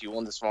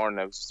 1991 this morning.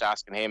 I was just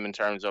asking him in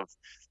terms of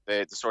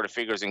the sort of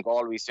figures in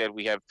Galway. He said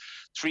we have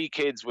 3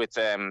 kids with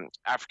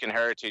African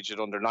heritage at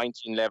under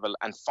 19 level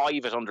and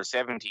 5 at under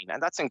 17,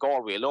 and that's in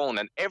Galway alone.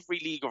 And every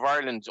League of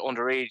Ireland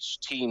underage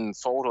team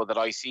photo that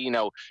I see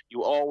now,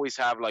 you always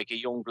have like a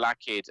young black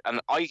kid, and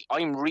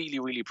I'm really,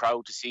 really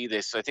proud to see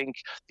this. I think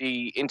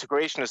the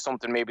integration is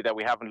something maybe that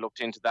we haven't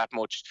looked into that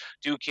much.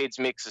 Do kids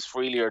mix as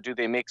freely, or do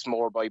they mix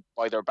more by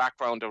their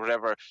background or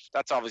whatever?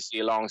 That's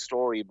obviously a long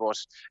story, but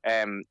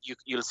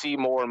you'll see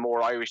more and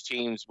more Irish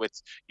teams with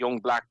young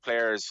black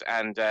players.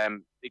 And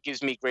it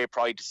gives me great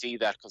pride to see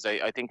that, because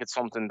I think it's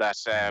something that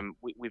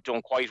we've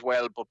done quite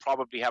well, but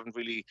probably haven't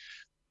really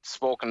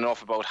spoken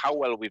enough about how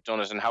well we've done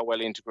it and how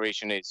well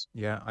integration is.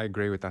 Yeah, I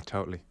agree with that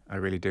totally. I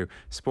really do.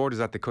 Sport is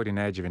at the cutting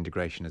edge of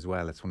integration as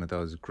well. It's one of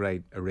those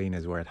great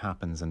arenas where it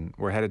happens, and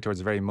we're headed towards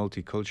a very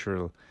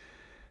multicultural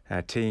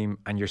team,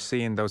 and you're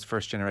seeing those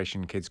first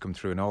generation kids come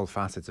through in all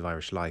facets of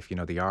Irish life.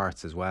 The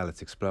arts as well,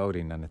 it's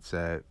exploding, and it's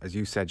as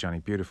you said, Johnny,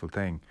 beautiful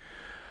thing.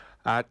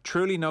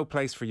 Truly no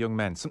place for young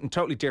men. Something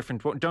totally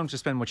different. Don't have to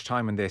spend much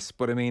time on this,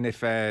 but I mean, if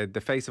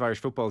the face of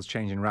Irish football is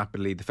changing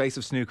rapidly, the face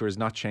of snooker is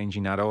not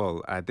changing at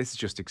all. This is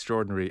just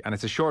extraordinary, and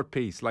it's a short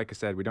piece. Like I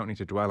said, we don't need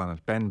to dwell on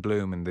it. Ben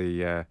Bloom in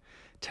the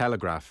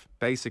Telegraph.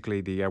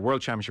 Basically, the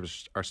World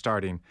Championships are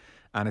starting,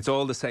 and it's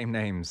all the same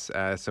names.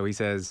 So he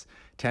says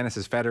tennis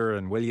is Federer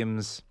and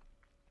Williams.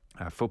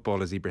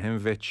 Football is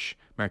Ibrahimovic,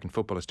 American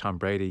football is Tom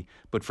Brady,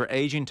 but for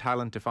ageing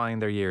talent defying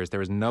their years,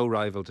 there is no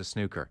rival to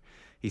snooker.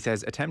 He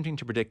says attempting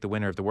to predict the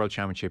winner of the World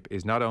Championship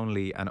is not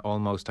only an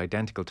almost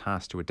identical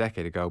task to a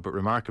decade ago, but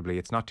remarkably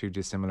it's not too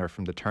dissimilar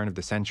from the turn of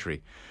the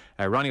century.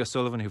 Ronnie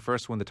O'Sullivan, who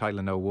first won the title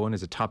in 2001,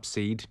 is a top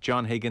seed.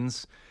 John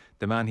Higgins,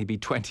 the man he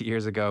beat 20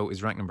 years ago,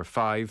 is ranked number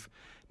 5.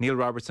 Neil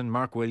Robertson,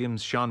 Mark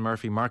Williams, Sean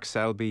Murphy, Mark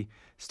Selby,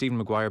 Stephen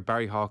Maguire,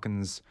 Barry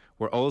Hawkins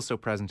were also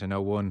present in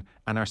 2001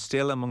 and are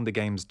still among the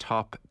game's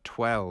top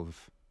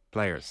 12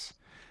 players.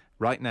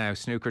 Right now,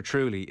 snooker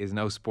truly is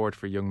no sport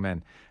for young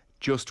men.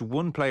 Just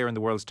one player in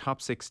the world's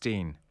top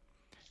 16,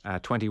 a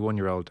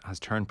 21-year-old, has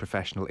turned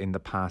professional in the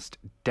past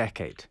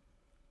decade.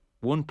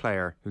 One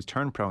player who's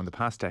turned pro in the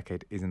past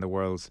decade is in the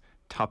world's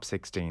top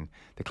 16.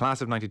 The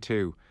class of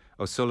 92,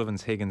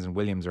 O'Sullivan's, Higgins and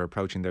Williams are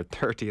approaching their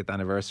 30th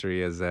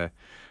anniversary as a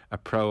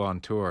pro on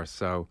tour.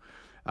 So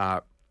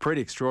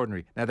pretty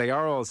extraordinary. Now, they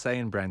are all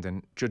saying,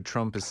 Brendan, Judd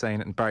Trump is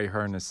saying it and Barry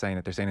Hearn is saying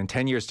it. They're saying in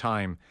 10 years'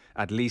 time,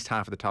 at least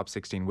half of the top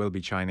 16 will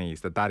be Chinese,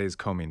 that is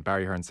coming.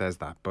 Barry Hearn says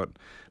that. But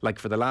like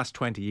for the last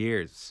 20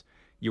 years,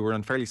 you were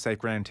on fairly safe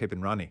ground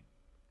tipping Ronnie.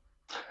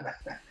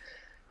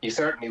 You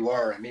certainly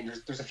were. I mean,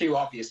 there's a few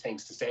obvious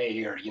things to say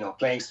here. You know,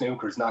 playing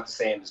snooker is not the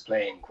same as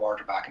playing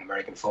quarterback in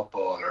American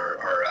football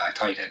or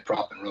tight head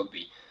prop in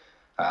rugby.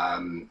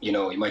 You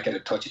know, you might get a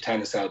touch of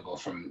tennis elbow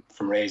from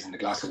raising a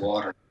glass of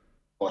water.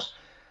 But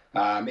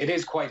it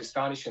is quite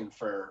astonishing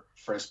for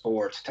a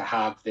sport to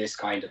have this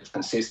kind of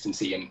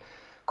consistency. And,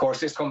 of course,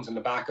 this comes in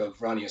the back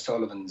of Ronnie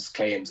O'Sullivan's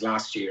claims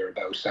last year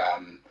about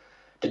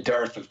the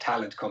dearth of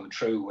talent coming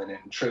through. And in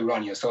true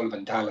Ronnie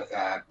O'Sullivan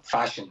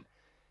fashion,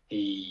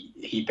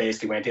 he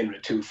basically went in with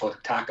a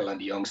 2-foot tackle on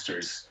the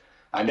youngsters.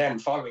 And then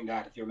following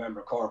that, if you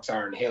remember, Cork's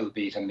Aaron Hill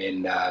beat him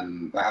in, I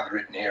have it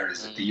written here,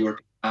 is the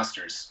European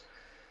Masters.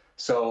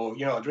 So,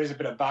 you know, there is a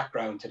bit of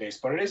background to this,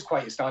 but it is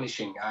quite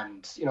astonishing.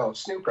 And, you know,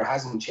 snooker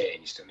hasn't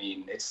changed. I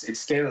mean, it's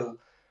still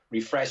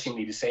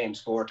refreshingly the same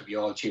sport that we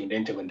all tuned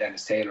into when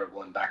Dennis Taylor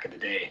won back in the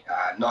day.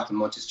 Nothing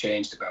much has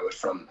changed about it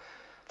from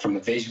a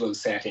visual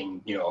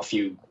setting, you know, a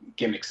few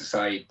gimmicks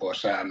aside.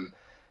 But,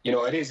 you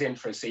know, it is in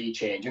for a sea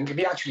change. And it'll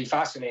be actually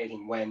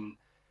fascinating when,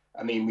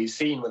 I mean, we've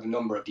seen with a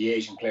number of the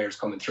Asian players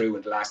coming through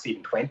in the last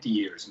even 20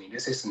 years. I mean,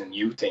 this isn't a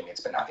new thing.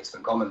 It's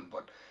been coming.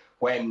 But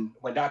when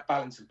that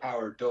balance of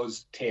power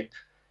does tip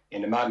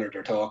in the manner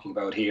they're talking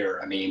about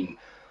here, I mean,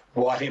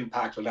 what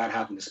impact will that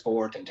have in the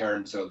sport in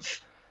terms of,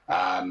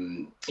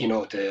 you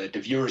know, the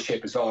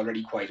viewership is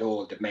already quite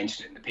old. They've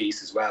mentioned it in the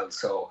piece as well.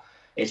 So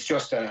it's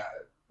just a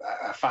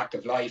fact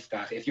of life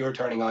that if you're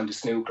turning on to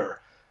snooker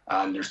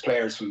and there's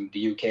players from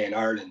the UK and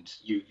Ireland,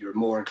 you're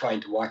more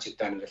inclined to watch it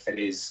than if it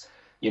is,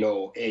 you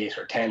know, 8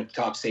 or 10 of the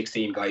top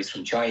 16 guys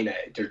from China.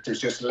 There's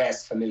just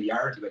less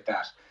familiarity with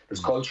that. There's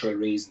cultural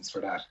reasons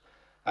for that.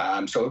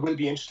 So it will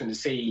be interesting to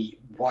see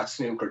what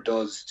snooker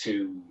does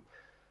to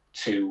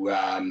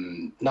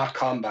not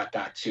combat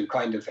that, to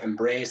kind of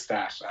embrace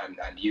that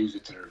and use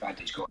it to their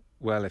advantage.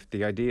 Well, if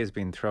the idea has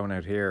been thrown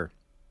out here,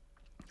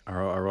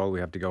 or all we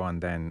have to go on,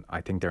 then I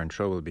think they're in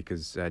trouble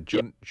because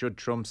Judd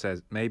Trump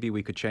says maybe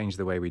we could change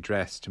the way we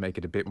dress to make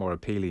it a bit more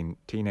appealing.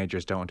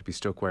 Teenagers don't want to be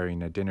stuck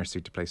wearing a dinner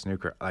suit to play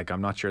snooker. Like,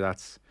 I'm not sure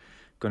that's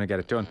going to get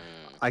it done.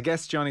 I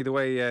guess, Johnny, the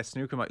way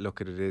snooker might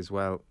look at it is,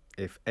 well,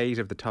 if 8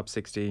 of the top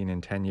 16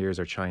 in 10 years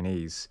are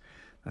Chinese,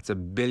 that's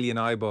 1 billion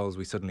eyeballs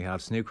we suddenly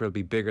have. Snooker will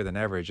be bigger than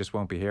ever. It just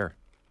won't be here.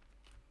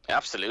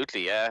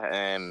 Absolutely, yeah.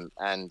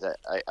 And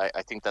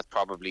I think that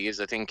probably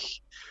is. I think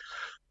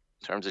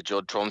in terms of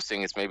Judd Trump's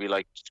thing, it's maybe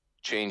like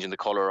changing the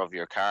colour of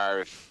your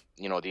car. If,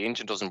 you know, the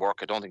engine doesn't work,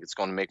 I don't think it's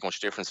going to make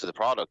much difference to the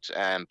product.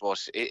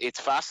 But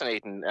it's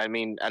fascinating. I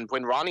mean, and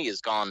when Ronnie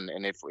is gone,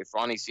 and if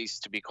Ronnie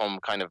ceases to become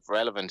kind of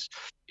relevant,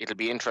 it'll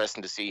be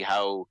interesting to see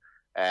how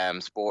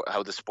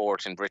the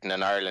sport in Britain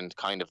and Ireland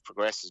kind of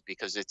progresses,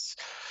 because it's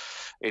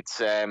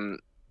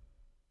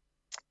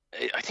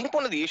I think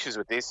one of the issues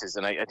with this is,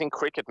 and I think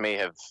cricket may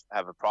have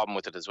a problem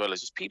with it as well, is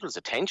just people's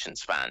attention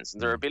spans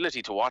and their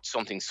ability to watch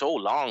something so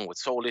long with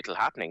so little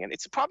happening. And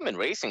it's a problem in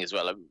racing as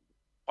well.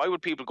 Why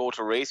would people go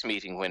to a race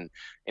meeting when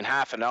in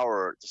half an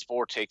hour the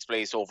sport takes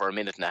place over a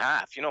minute and a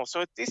half? You know,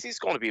 so this is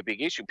going to be a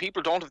big issue.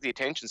 People don't have the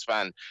attention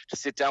span to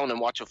sit down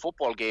and watch a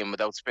football game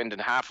without spending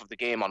half of the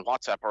game on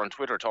WhatsApp or on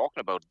Twitter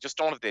talking about it. Just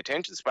don't have the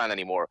attention span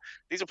anymore.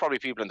 These are probably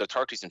people in their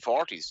 30s and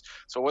 40s.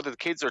 So whether the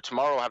kids or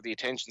tomorrow have the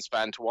attention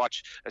span to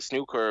watch a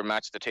snooker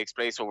match that takes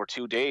place over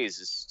 2 days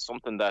is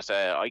something that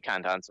I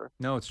can't answer.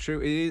 No, it's true.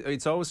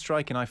 It's always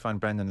striking, I find,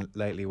 Brendan,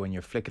 lately, when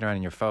you're flicking around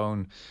on your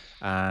phone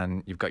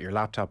and you've got your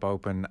laptop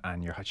open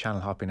and you're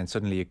channel hopping and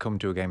suddenly you come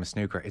to a game of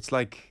snooker. It's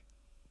like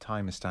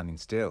time is standing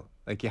still.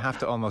 Like, you have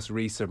to almost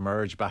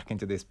resubmerge back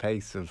into this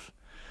pace of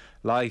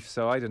life.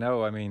 So I don't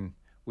know. I mean,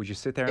 would you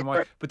sit there and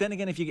watch? But then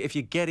again, if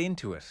you get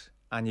into it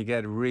and you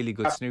get a really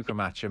good snooker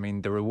match, I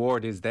mean, the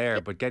reward is there,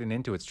 but getting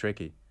into it's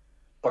tricky.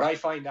 But I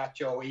find that,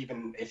 Joe,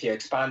 even if you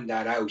expand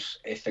that out,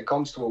 if it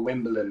comes to a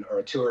Wimbledon or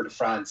a Tour de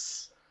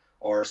France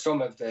or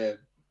some of the,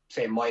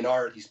 say,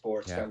 minority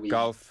sports that we...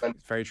 Golf,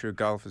 it's very true,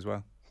 golf as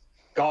well.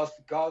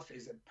 Golf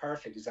is a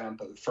perfect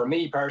example. For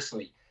me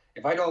personally,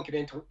 if I don't get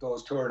into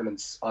those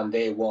tournaments on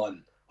day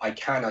one, I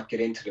cannot get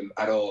into them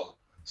at all.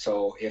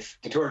 So if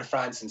the Tour de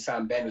France and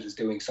Sam Bennett is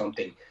doing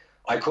something,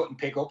 I couldn't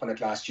pick up on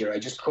it last year. I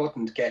just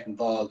couldn't get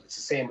involved. It's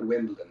the same with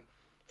Wimbledon.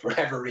 For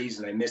whatever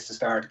reason, I miss the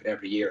start of it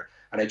every year.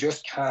 And I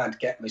just can't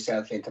get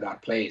myself into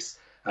that place.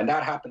 And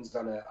that happens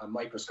on a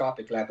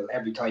microscopic level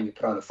every time you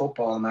put on a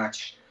football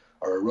match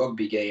or a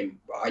rugby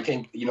game. I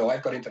think, you know,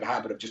 I've got into the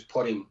habit of just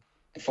putting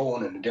the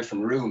phone in a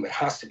different room. It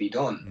has to be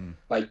done.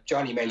 Like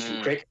Johnny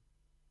mentioned,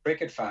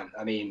 cricket fan.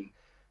 I mean,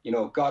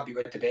 God be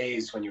with the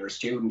days when you were a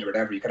student or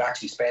whatever, you could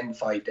actually spend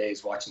 5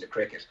 days watching the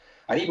cricket.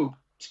 And even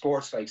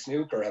sports like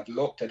snooker have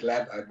looked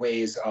at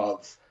ways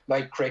of,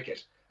 like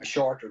cricket, a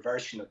shorter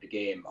version of the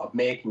game, of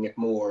making it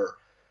more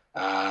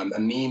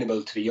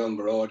amenable to the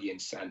younger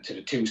audience and to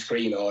the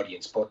two-screen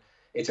audience. But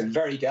it's a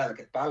very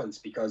delicate balance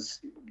because,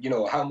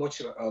 how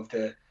much of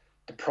the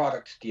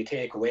product do you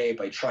take away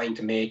by trying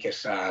to make it,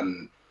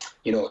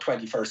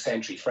 21st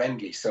century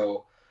friendly?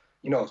 So,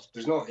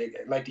 there's no,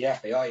 like the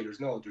FAI, there's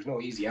no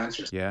easy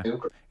answers. Yeah,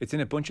 it's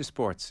in a bunch of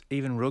sports,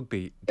 even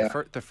rugby.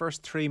 The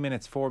first 3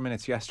 minutes, 4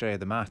 minutes yesterday of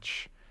the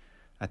match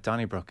at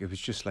Donnybrook, it was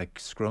just like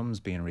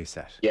scrums being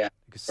reset. Yeah.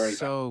 It's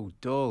so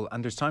dull.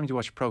 And there's time to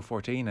watch Pro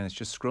 14 and it's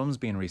just scrums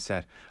being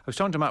reset. I was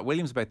talking to Matt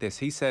Williams about this.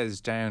 He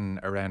says down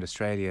around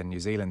Australia and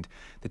New Zealand,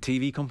 the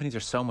TV companies are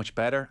so much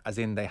better, as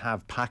in they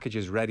have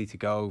packages ready to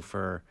go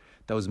for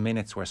those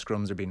minutes where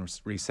scrums are being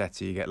reset,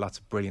 so you get lots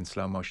of brilliant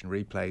slow motion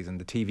replays,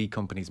 and the TV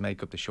companies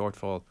make up the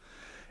shortfall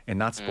in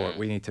that sport.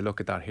 We need to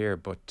look at that here.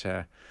 But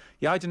I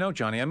don't know,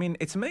 Johnny. I mean,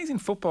 it's amazing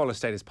football has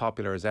stayed as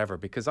popular as ever,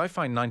 because I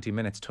find 90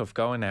 minutes tough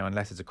going now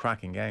unless it's a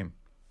cracking game.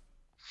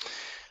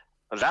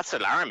 Well, that's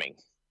alarming,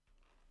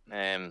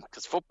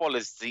 because football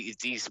is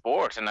the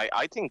sport, and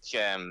I think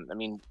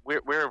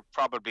we're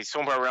probably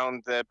somewhere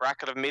around the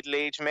bracket of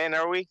middle-aged men,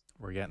 are we?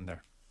 We're getting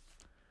there.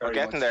 We're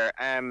getting there.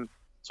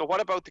 So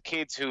what about the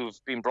kids who've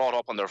been brought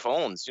up on their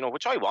phones?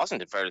 Which I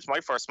wasn't, in fairness.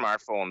 My first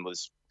smartphone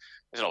was,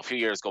 a few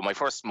years ago. My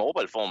first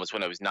mobile phone was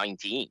when I was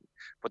 19.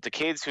 But the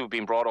kids who've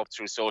been brought up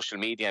through social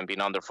media and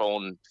been on their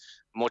phone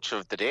much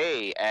of the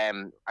day,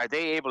 are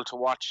they able to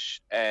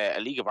watch a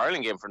League of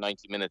Ireland game for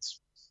 90 minutes?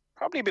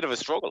 Probably a bit of a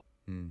struggle.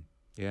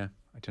 Yeah,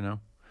 I don't know.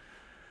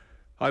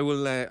 I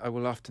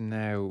will often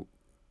now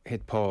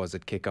hit pause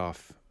at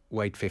kick-off,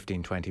 wait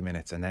 15, 20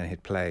 minutes, and then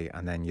hit play,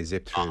 and then you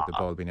zip through the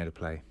ball being out of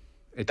play.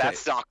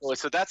 That's not good.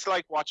 So that's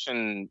like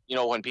watching,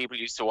 when people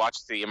used to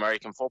watch the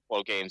American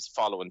football games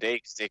the following day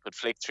because they could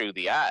flick through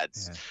the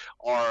ads.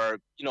 Yeah.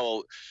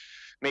 Or,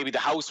 maybe the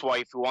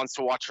housewife who wants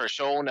to watch her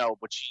show now,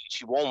 but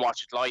she won't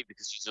watch it live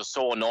because she's just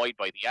so annoyed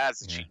by the ads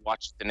that she'll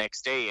watch it the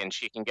next day, and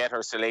she can get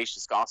her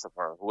salacious gossip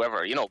or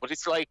whoever, But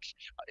it's like,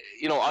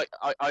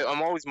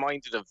 I'm always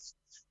minded of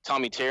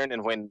Tommy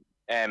Tiernan when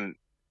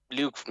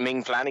Luke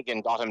Ming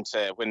Flanagan got him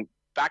to,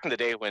 back in the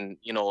day when,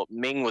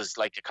 Ming was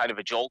like a kind of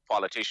a joke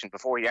politician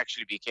before he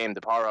actually became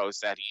the powerhouse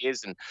that he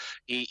is, and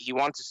he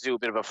wanted to do a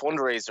bit of a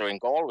fundraiser in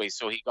Galway,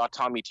 so he got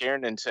Tommy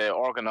Tiernan to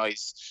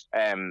organise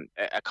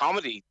a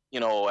comedy,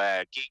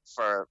 gig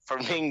for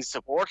Ming's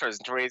supporters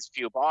and to raise a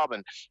few bob.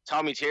 And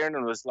Tommy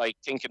Tiernan was like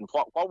thinking,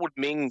 what would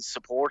Ming's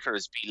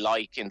supporters be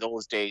like in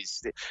those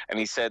days? And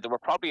he said they were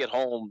probably at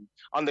home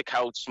on the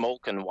couch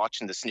smoking,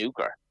 watching the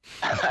snooker.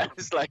 I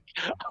was like,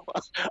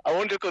 I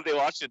wonder could they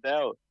watch it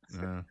now?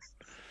 Yeah.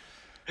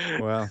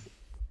 Well,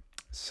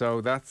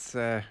 so that's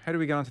how do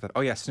we get onto that?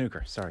 Oh yeah,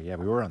 snooker. Sorry, yeah,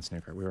 we were on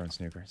snooker.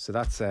 So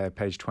that's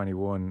page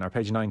 21 or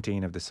page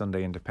 19 of the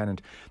Sunday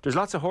Independent. There's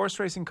lots of horse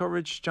racing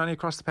coverage, Johnny,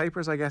 across the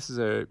papers. I guess as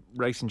a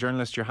racing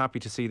journalist, you're happy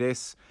to see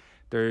this.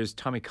 There's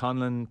Tommy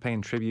Conlon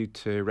paying tribute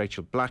to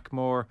Rachel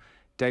Blackmore.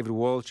 David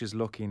Walsh is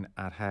looking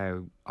at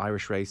how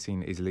Irish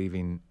racing is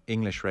leaving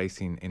English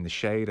racing in the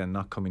shade and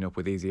not coming up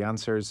with easy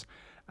answers.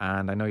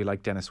 And I know you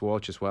like Dennis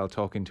Walsh as well,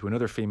 talking to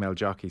another female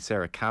jockey,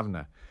 Sarah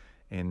Kavanagh,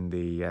 in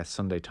the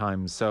Sunday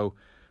Times. So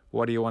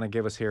what do you want to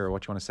give us here, or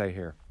what do you want to say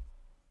here?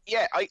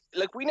 Yeah,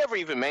 we never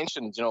even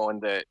mentioned,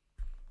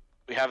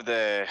 we have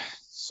the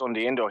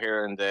Sunday Indo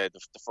here in the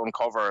front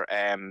cover.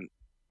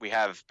 We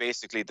have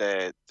basically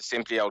the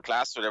Simply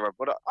Outclassed or whatever.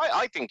 But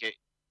I think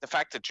the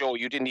fact that, Joe,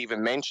 you didn't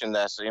even mention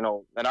that,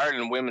 an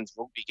Ireland women's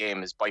rugby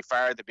game is by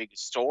far the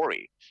biggest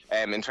story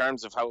in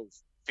terms of how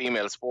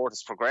female sport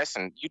is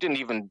progressing. You didn't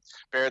even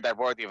bear that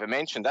worthy of a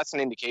mention. That's an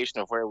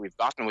indication of where we've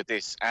gotten with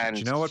this. And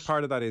do you know what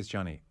part of that is,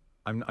 Johnny?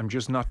 I'm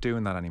just not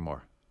doing that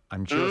anymore.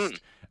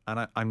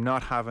 I'm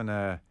not having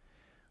a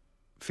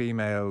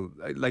female,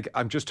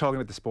 I'm just talking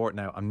about the sport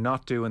now. I'm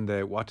not doing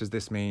the what does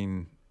this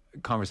mean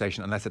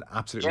conversation unless it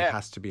absolutely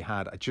has to be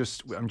had.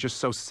 I'm just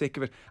so sick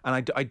of it.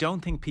 And I don't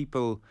think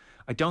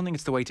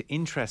it's the way to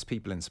interest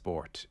people in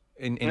sport,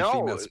 in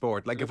female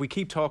sport. Like if we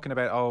keep talking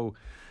about,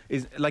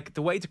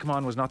 the way to come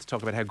on was not to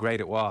talk about how great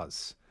it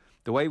was.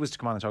 The way was to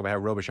come on and talk about how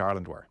rubbish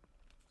Ireland were.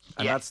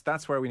 And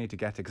that's where we need to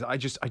get to, because I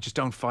just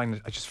don't find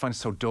it. I just find it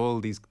so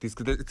dull. It's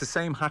the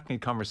same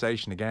hackneyed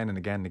conversation again and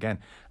again and again.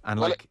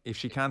 And if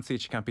she can't see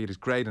it, she can't beat it. It's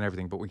great and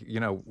everything. But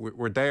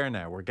we're there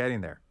now. We're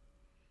getting there.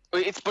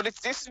 This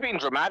has been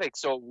dramatic.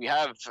 So we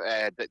have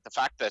the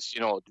fact that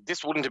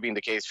this wouldn't have been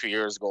the case a few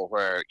years ago,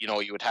 where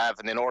you would have,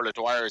 and then Orla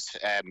Dwyer's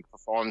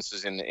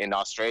performances in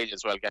Australia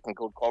as well, getting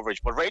good coverage.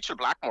 But Rachel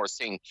Blackmore's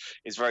thing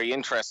is very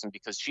interesting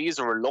because she is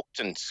a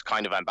reluctant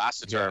kind of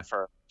ambassador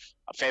for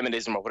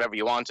feminism or whatever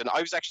you want. And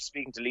I was actually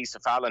speaking to Lisa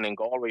Fallon in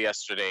Galway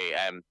yesterday,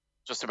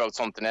 just about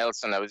something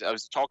else, and I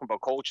was talking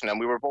about coaching, and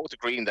we were both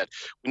agreeing that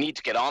we need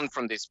to get on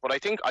from this. But I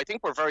think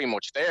we're very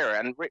much there,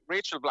 and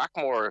Rachel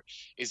Blackmore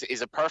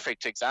is a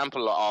perfect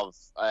example of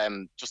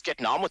just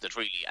getting on with it,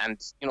 really. And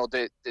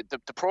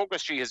the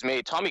progress she has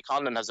made. Tommy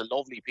Conlon has a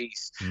lovely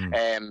piece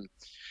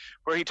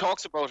where he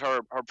talks about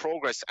her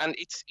progress, and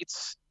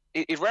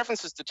it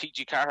references the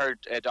T.G. Carr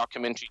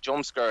documentary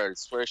Jumps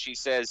Girls, where she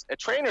says, a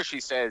trainer, she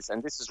says,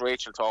 and this is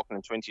Rachel talking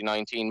in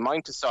 2019,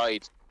 might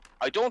decide,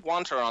 I don't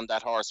want her on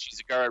that horse, she's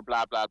a girl,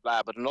 blah, blah,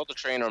 blah. But another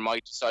trainer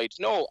might decide,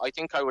 no, I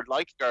think I would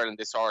like a girl in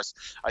this horse.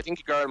 I think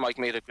a girl might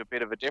make a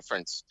bit of a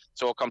difference.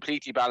 So it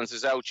completely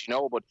balances out,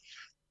 But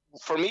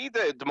for me,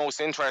 the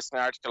most interesting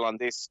article on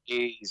this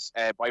is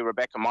by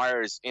Rebecca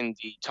Myers in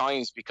the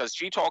Times, because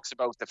she talks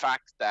about the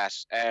fact that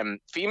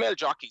female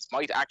jockeys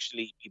might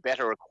actually be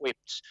better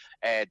equipped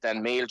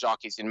than male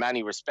jockeys in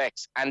many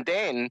respects. And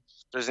then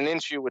there's an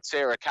interview with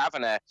Sarah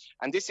Kavanagh,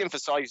 and this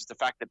emphasises the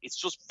fact that it's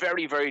just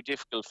very, very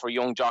difficult for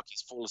young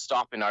jockeys, full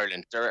stop, in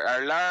Ireland. There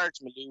are a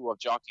large milieu of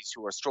jockeys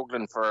who are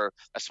struggling for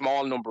a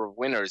small number of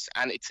winners,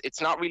 and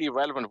it's not really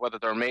relevant whether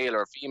they're male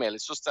or female.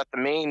 It's just that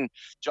the main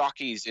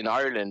jockeys in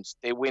Ireland,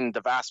 they win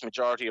the vast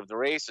majority of the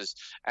races,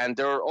 and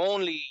there are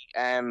only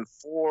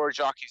 4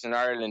 jockeys in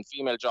Ireland,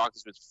 female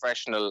jockeys with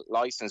professional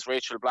licence: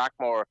 Rachel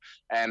Blackmore,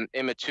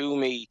 Emma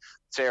Toomey,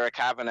 Sarah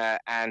Kavanagh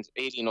and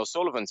Aileen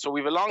O'Sullivan. So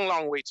we've a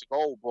long way to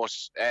go, but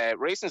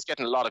racing's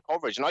getting a lot of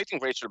coverage, and I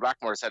think Rachel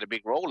Blackmore has had a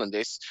big role in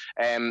this.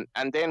 And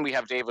then we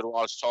have David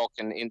Walsh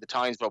talking in the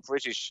Times about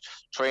British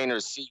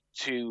trainers seek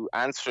to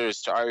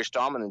answers to Irish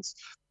dominance.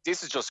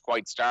 This is just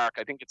quite stark.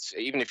 I think it's,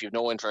 even if you've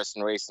no interest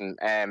in racing,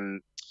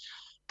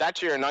 that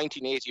year,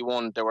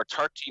 1981, there were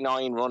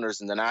 39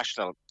 runners in the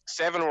National.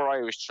 7 were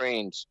Irish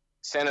trained.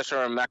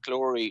 Senator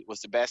McClory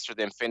was the best for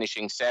them,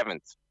 finishing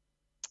 7th.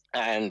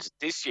 And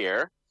this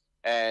year,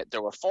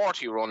 there were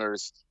 40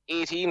 runners,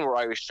 18 were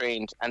Irish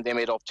trained, and they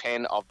made up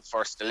 10 of the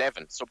first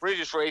 11. So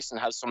British racing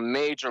has some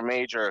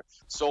major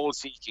soul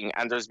seeking,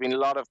 and there's been a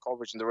lot of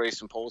coverage in the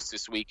Racing Post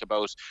this week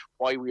about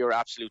why we are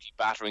absolutely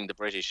battering the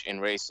British in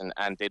racing,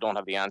 and they don't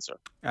have the answer.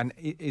 And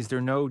is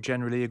there no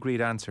generally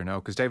agreed answer? No,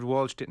 because David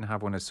Walsh didn't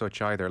have one as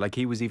such either. Like,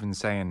 he was even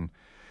saying,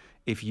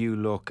 if you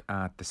look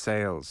at the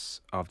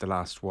sales of the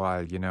last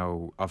while,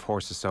 of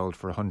horses sold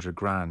for 100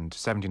 grand,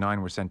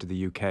 79 were sent to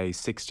the UK,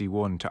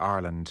 61 to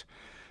Ireland.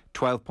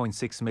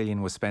 12.6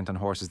 million was spent on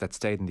horses that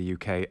stayed in the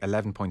UK,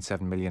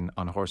 11.7 million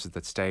on horses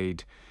that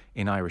stayed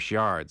in Irish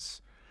yards.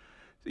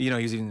 He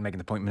was even making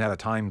the point Manila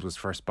Times was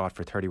first bought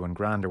for 31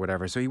 grand or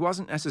whatever. So he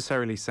wasn't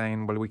necessarily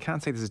saying, well, we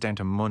can't say this is down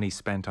to money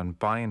spent on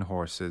buying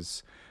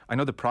horses. I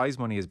know the prize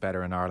money is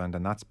better in Ireland,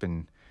 and that's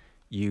been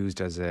used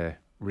as a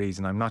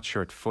reason. I'm not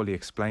sure it fully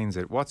explains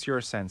it. What's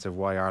your sense of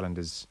why Ireland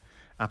is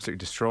absolutely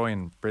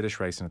destroying British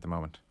racing at the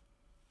moment?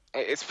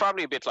 It's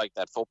probably a bit like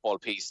that football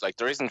piece. Like,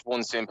 there isn't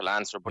one simple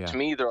answer, but to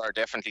me, there are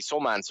definitely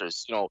some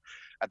answers.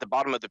 At the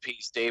bottom of the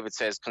piece, David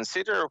says,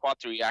 consider what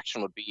the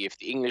reaction would be if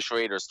the English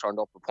Raiders turned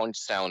up at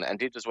Punchestown and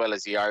did as well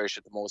as the Irish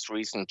at the most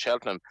recent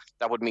Cheltenham.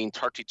 That would mean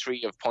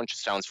 33 of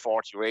Punchestown's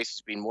 40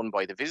 races being won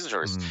by the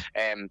visitors.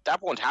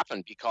 That won't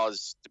happen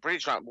because the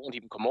British won't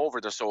even come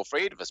over. They're so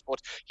afraid of us.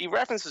 But he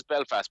references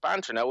Belfast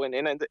Banter. Now,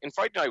 in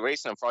Friday Night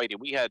Racing on Friday,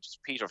 we had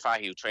Peter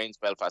Fahey, who trains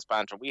Belfast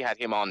Banter. We had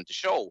him on the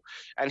show,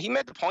 and he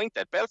made the point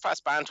that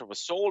Belfast Banter was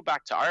sold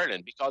back to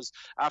Ireland because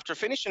after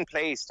finishing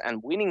placed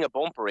and winning a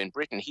bumper in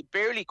Britain, he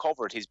barely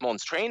covered his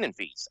month's training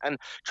fees. And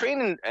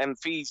training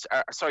fees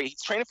are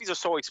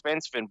so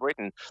expensive in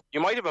Britain. You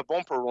might have a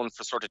bumper run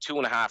for sort of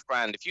 2.5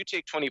 grand. If you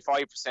take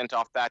 25%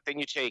 off that, then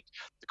you take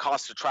the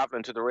cost of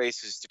travelling to the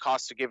races, the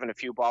cost of giving a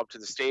few bob to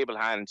the stable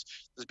hand.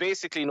 There's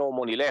basically no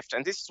money left,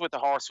 and this is with the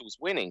horse who's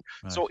winning.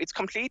 Right. So it's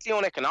completely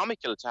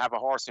uneconomical to have a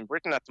horse in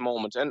Britain at the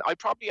moment. And I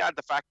probably add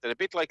the fact that a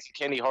bit like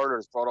Kenny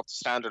hurlers brought up the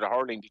standard of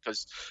hurling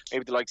because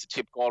maybe the likes of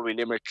Tip, Galway,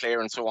 Limerick,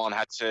 Clare and so on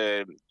had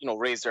to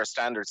raise their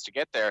standards to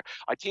get there.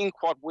 I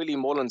think what Willie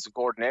Mullins and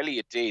Gordon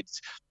Elliott did,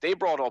 they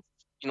brought up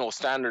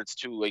standards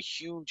to a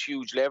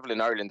huge level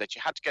in Ireland, that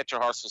you had to get your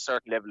horse to a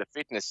certain level of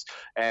fitness.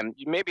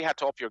 You maybe had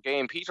to up your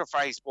game. Peter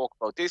Fahey spoke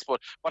about this, but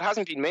what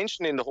hasn't been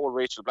mentioned in the whole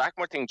Rachel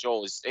Blackmore thing,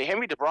 Joe, is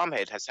Henry de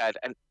Bromhead has had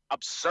an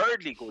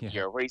absurdly good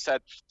year, where he's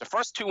had the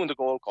first 2 in the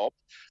Gold Cup,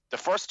 the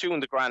first 2 in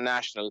the Grand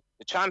National,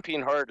 the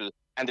Champion Hurdle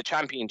and the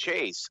Champion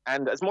Chase.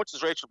 And as much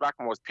as Rachel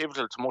Blackmore was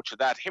pivotal to much of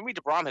that, Henry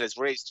de Bromhead has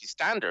raised his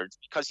standards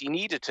because he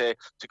needed to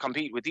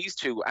compete with these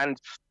 2. And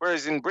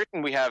whereas in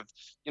Britain we have,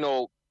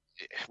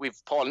 we've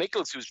Paul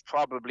Nicholls, who's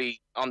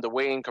probably on the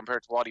wane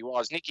compared to what he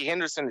was. Nicky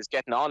Henderson is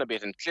getting on a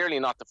bit and clearly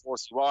not the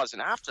force he was.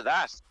 And after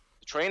that,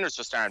 the trainers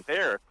just aren't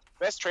there.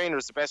 The best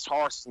trainers, the best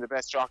horses and the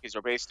best jockeys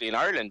are basically in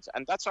Ireland,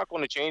 and that's not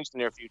going to change in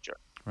the near future.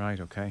 Right,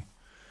 okay.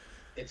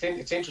 It's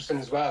interesting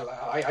as well.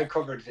 I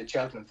covered the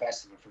Cheltenham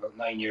Festival for about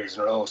 9 years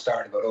in a row,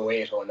 starting about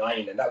 08,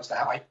 09, and that was the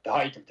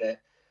height of the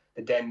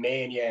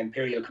Denmania,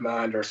 Imperial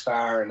Commander,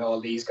 Star, and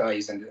all these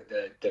guys, and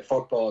the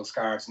football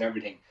scarves and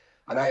everything.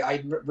 And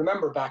I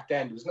remember back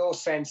then there was no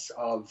sense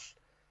of,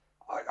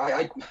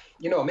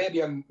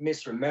 maybe I'm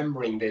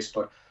misremembering this,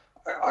 but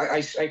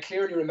I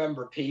clearly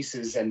remember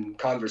pieces and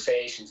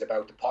conversations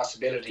about the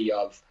possibility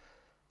of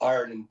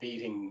Ireland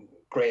beating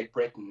Great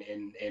Britain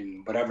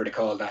in whatever they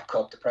call that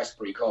cup, the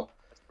Presbytery Cup.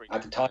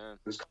 At the time, it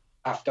was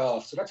halved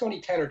off. So that's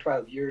only 10 or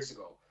 12 years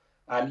ago.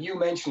 And you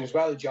mentioned as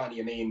well, Johnny,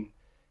 I mean,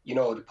 you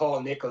know, the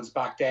Paul Nicholls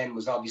back then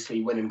was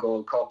obviously winning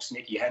Gold Cups.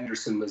 Nicky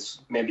Henderson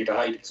was maybe the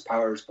height of his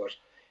powers, but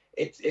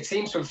it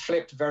seems to have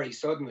flipped very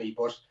suddenly.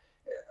 But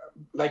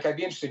like, I'd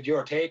be interested in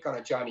your take on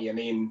it, Johnny. I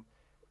mean,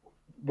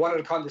 one of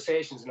the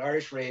conversations in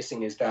Irish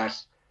racing is that,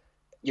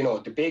 you know,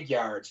 the big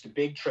yards, the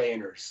big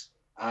trainers,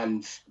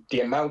 and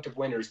the amount of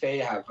winners they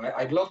have.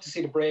 I'd love to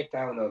see the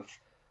breakdown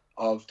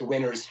of the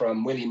winners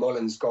from Willie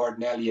Mullins,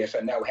 Gordon Elliott,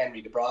 and now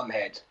Henry de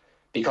Bromhead,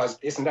 because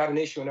isn't that an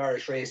issue in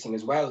Irish racing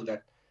as well,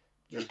 that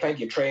there's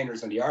plenty of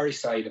trainers on the Irish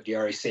side of the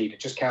RSC that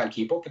just can't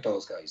keep up with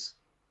those guys?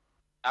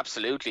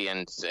 Absolutely,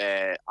 and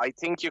I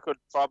think you could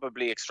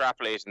probably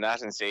extrapolate on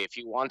that and say if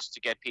you wanted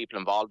to get people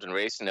involved in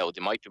racing now,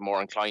 they might be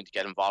more inclined to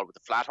get involved with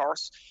the flat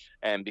horse,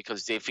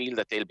 because they feel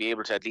that they'll be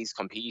able to at least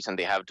compete, and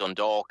they have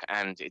Dundalk,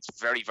 and it's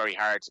very, very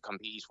hard to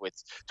compete with.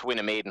 To win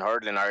a maiden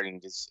hurdle in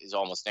Ireland is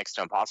almost next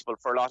to impossible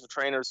for a lot of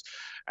trainers,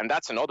 and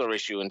that's another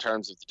issue in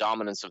terms of the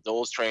dominance of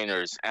those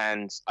trainers.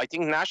 And I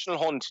think National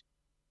Hunt,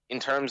 in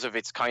terms of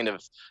its kind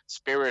of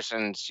spirit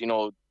and, you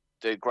know,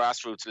 the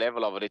grassroots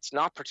level of it, it's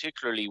not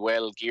particularly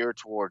well geared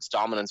towards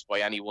dominance by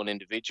any one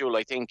individual.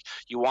 I think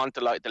you want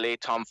the late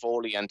Tom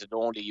Foley and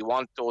Donnelly, you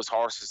want those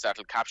horses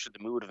that'll capture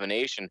the mood of a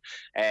nation.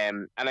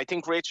 And I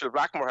think Rachel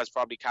Blackmore has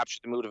probably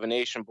captured the mood of a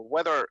nation, but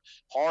whether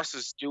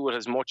horses do it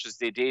as much as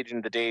they did in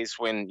the days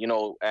when, you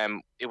know,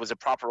 it was a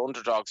proper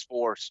underdog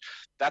sport,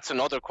 that's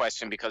another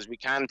question, because we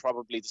can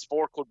probably, the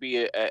sport could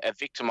be a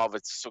victim of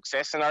its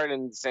success in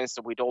Ireland in the sense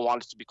that we don't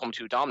want it to become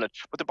too dominant.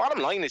 But the bottom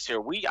line is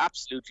here, we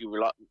absolutely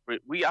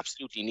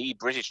need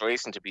British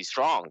racing to be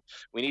strong.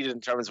 We need it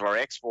in terms of our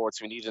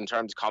exports, we need it in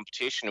terms of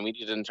competition, and we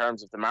need it in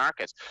terms of the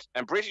market.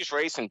 And British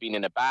racing being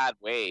in a bad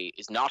way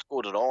is not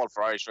good at all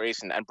for Irish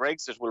racing, and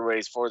Brexit will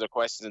raise further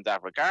questions in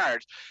that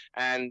regard.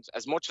 And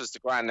as much as the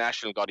Grand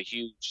National got a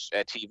huge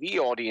TV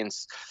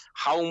audience,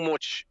 how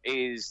much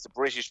is the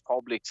British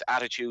public's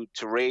attitude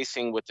to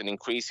racing with an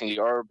increasingly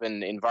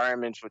urban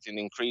environment, with an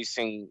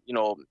increasing, you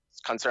know,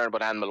 concern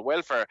about animal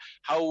welfare?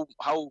 How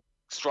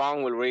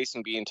strong will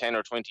racing be in 10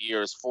 or 20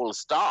 years, full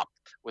stop,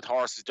 with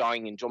horses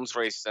dying in jumps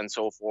races and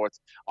so forth?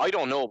 I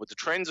don't know, but the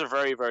trends are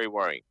very, very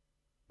worrying.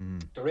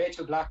 The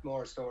Rachel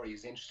Blackmore story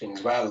is interesting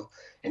as well,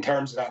 in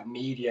terms of that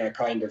media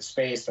kind of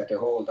space that they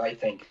hold, I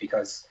think,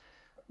 because,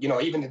 you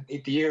know, even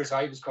the years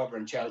I was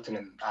covering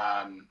Cheltenham,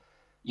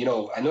 you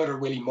know, another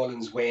Willie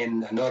Mullins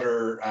win,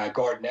 another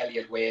Gordon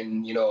Elliott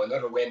win, you know,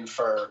 another win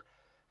for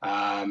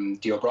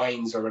the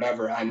O'Briens or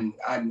whatever, and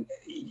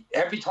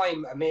every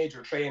time a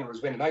major trainer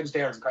was winning, I was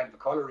there as a kind of a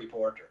colour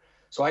reporter,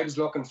 so I was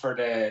looking for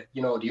the,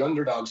 you know, the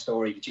underdog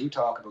story that you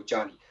talk about,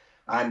 Johnny,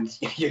 and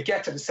you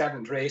get to the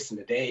seventh race in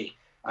the day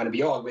and it'd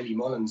be all Willie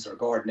Mullins or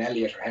Gordon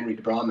Elliott or Henry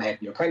de Bromhead,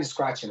 and you're kind of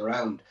scratching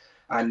around,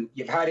 and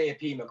you've had AP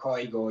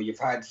McCoy go, you've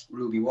had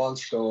Ruby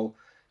Walsh go,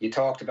 you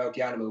talked about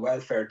the animal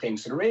welfare thing.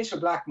 So the Rachel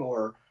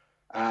Blackmore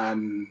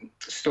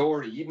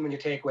story, even when you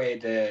take away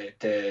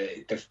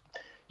the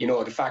you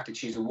know, the fact that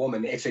she's a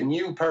woman, it's a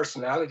new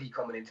personality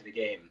coming into the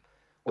game,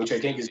 which I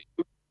think is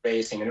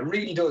racing, and it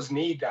really does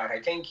need that.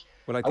 I think.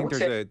 Well, I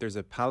think there's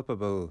a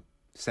palpable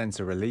sense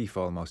of relief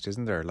almost,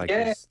 isn't there? Like,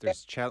 yeah,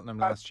 there's Cheltenham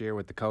last year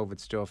with the COVID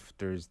stuff.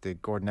 There's the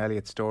Gordon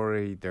Elliott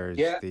story. There's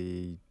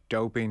the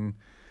doping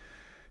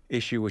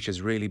issue, which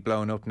has really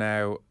blown up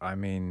now. I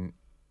mean,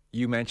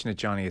 you mentioned it,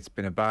 Johnny. It's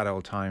been a bad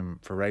old time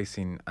for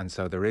racing, and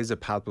so there is a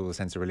palpable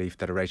sense of relief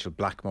that a Rachel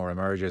Blackmore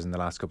emerges in the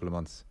last couple of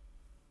months.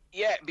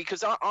 Yeah,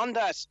 because on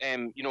that,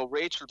 you know,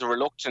 Rachel, the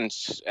reluctant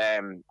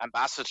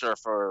ambassador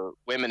for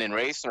women in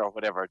racing or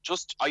whatever,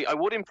 just I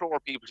would implore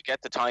people to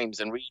get the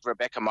Times and read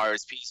Rebecca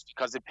Meyer's piece,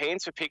 because it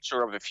paints a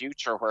picture of a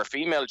future where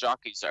female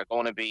jockeys are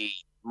going to be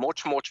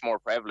much, much more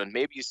prevalent.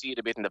 Maybe you see it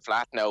a bit in the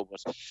flat now,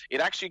 but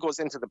it actually goes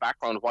into the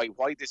background why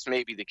this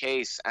may be the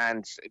case.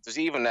 And there's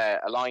even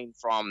a line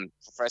from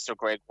Professor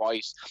Greg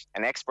White,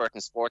 an expert in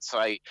sports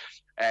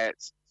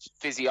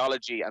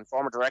physiology and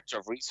former director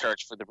of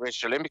research for the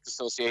British Olympic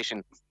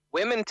Association.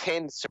 Women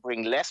tend to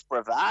bring less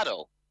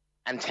bravado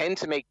and tend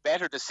to make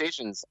better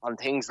decisions on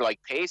things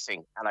like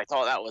pacing. And I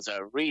thought that was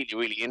a really,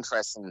 really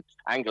interesting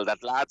angle,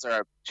 that lads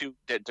are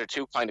they're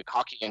too kind of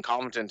cocky and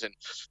confident, and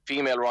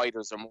female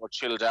riders are more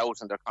chilled out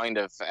and they're kind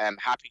of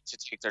happy to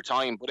take their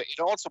time. But it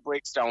also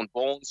breaks down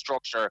bone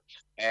structure,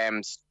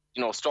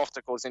 you know, stuff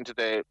that goes into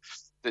the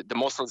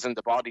muscles in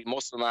the body,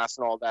 muscle mass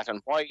and all that,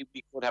 and why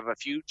we could have a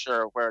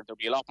future where there'll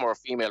be a lot more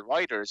female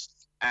riders.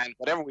 And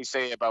whatever we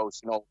say about,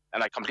 you know,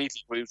 and I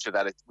completely agree with you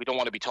that we don't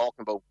want to be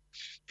talking about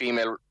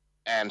female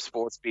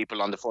sports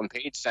people on the front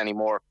pages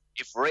anymore.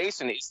 If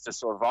racing is to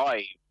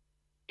survive,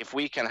 if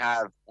we can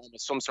have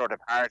almost some sort of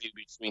parity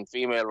between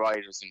female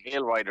riders and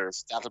male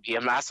riders, that'll be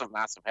a massive,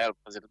 massive help,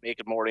 because it'll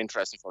make it more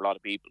interesting for a lot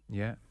of people.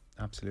 Yeah,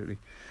 absolutely.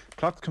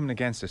 Clock's coming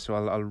against us, so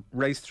I'll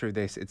race through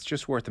this. It's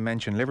just worth a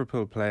mention.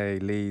 Liverpool play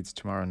Leeds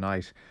tomorrow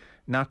night.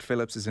 Nat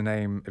Phillips is a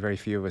name very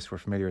few of us were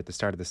familiar at the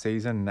start of the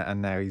season, and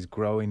now he's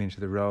growing into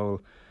the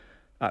role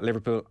at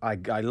Liverpool. I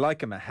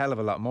like him a hell of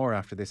a lot more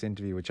after this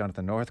interview with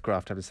Jonathan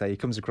Northcroft, I have to say. He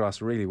comes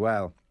across really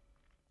well.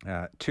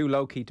 Too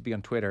low-key to be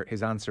on Twitter.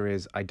 His answer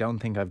is, I don't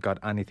think I've got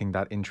anything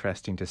that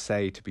interesting to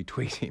say to be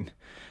tweeting.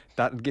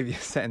 That'll give you a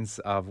sense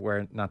of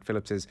where Nat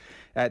Phillips is.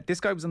 This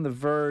guy was on the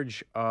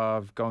verge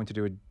of going to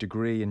do a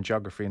degree in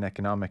geography and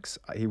economics.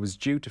 He was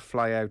due to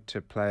fly out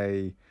to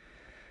play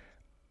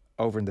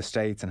over in the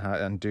States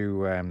and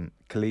do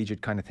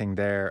collegiate kind of thing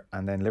there,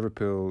 and then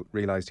Liverpool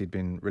realised he'd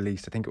been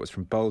released. I think it was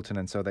from Bolton,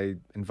 and so they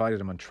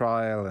invited him on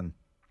trial, and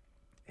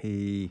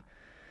he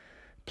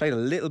played a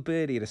little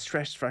bit. He had a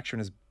stress fracture in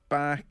his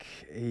back.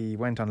 He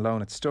went on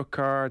loan at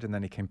Stuttgart, and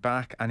then he came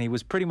back, and he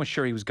was pretty much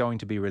sure he was going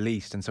to be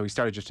released, and so he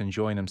started just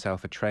enjoying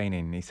himself at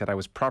training. He said, I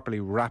was properly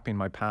wrapping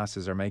my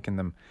passes or making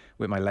them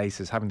with my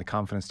laces, having the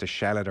confidence to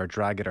shell it or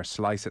drag it or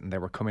slice it, and they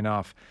were coming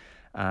off.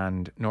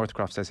 And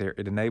Northcroft says here,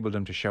 it enabled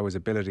him to show his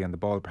ability on the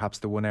ball, perhaps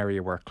the one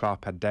area where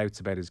Klopp had doubts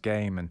about his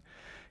game. And,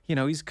 you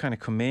know, he's kind of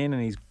come in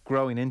and he's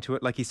growing into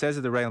it. Like he says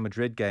at the Real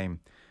Madrid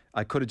game,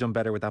 I could have done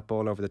better with that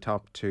ball over the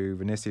top to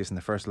Vinicius in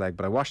the first leg,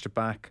 but I washed it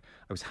back.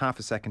 I was half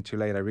a second too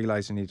late. I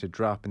realised I needed to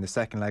drop. In the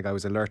second leg, I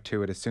was alert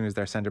to it. As soon as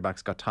their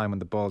centre-backs got time on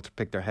the ball to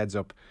pick their heads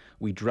up,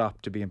 we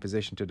dropped to be in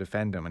position to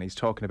defend them. And he's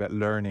talking about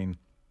learning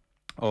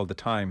all the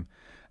time.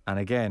 And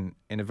again,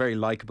 in a very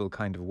likeable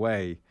kind of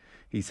way,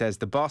 he says,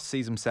 the boss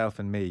sees himself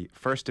in me,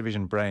 first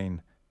division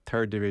brain,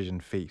 third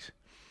division feet.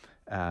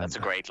 That's a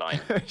great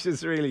line. Which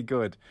is really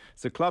good.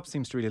 So Klopp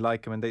seems to really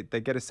like him, and they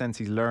get a sense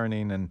he's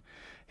learning, and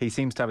he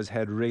seems to have his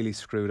head really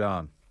screwed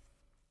on.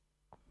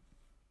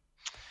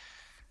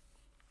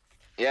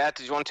 Yeah,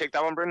 did you want to take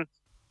that one, Brendan?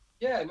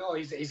 Yeah, no,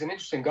 he's an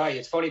interesting guy.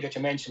 It's funny that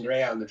you mentioned the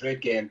Real Madrid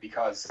game,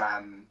 because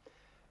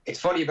it's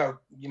funny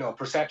about, you know,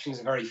 perception is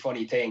a very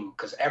funny thing,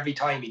 because every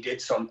time he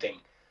did something,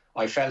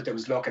 I felt I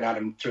was looking at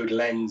him through the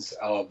lens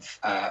of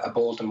a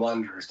Bolton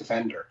Wanderers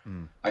defender.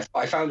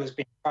 I found I was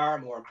being far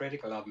more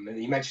critical of him. And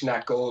he mentioned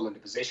that goal and the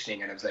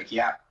positioning, and I was like,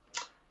 yeah,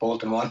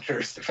 Bolton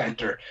Wanderers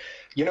defender.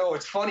 You know,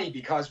 it's funny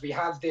because we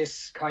have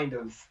this kind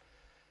of,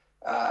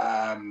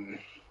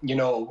 you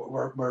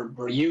know,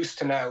 we're used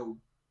to now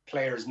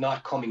players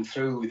not coming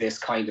through this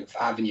kind of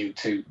avenue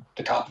to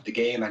the top of the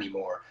game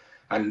anymore.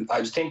 And I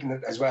was thinking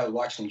as well,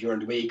 watching during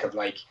the week, of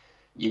like,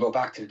 you go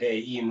back to the day,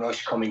 Ian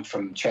Rush coming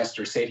from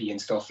Chester City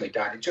and stuff like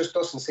that. It just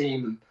doesn't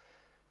seem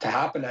to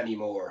happen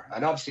anymore.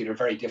 And obviously they're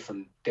very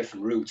different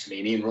routes. I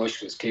mean, Ian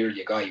Rush was clearly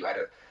a guy who had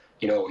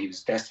he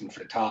was destined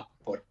for the top.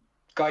 But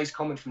guys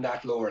coming from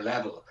that lower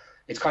level,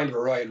 it's kind of a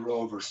Royal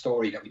Rover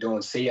story that we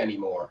don't see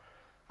anymore.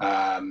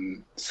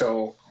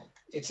 So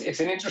it's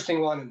an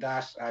interesting one in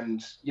that.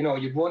 And, you know,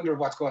 you'd wonder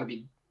what's going to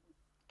be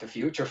the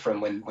future for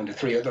him when the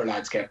three other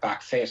lads get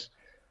back fit.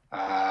 But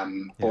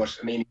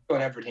I mean, he's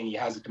done everything he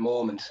has at the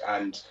moment,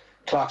 and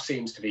Klopp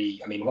seems to be.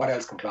 I mean, what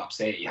else can Klopp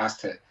say? He has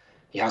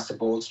to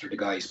bolster the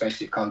guy,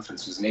 especially if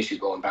confidence was an issue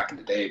going back in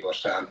the day.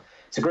 But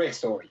it's a great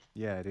story.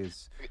 Yeah, it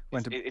is.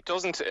 It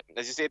doesn't,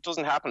 as you say, it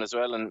doesn't happen as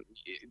well. And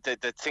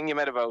the thing you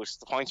made about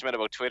the point you made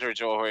about Twitter,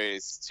 Joe, where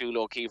it's too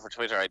low key for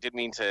Twitter. I didn't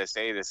mean to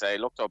say this. I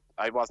looked up.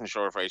 I wasn't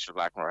sure if Rachel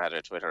Blackmore had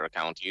a Twitter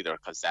account either,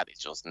 because that is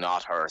just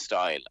not her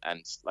style.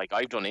 And like,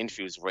 I've done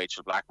interviews with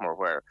Rachel Blackmore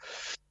where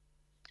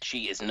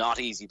she is not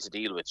easy to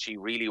deal with. She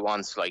really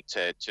wants like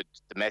to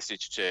the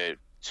message to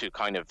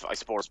kind of, I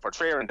suppose,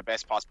 portray her in the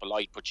best possible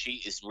light, but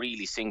she is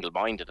really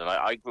single-minded, and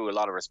I grew a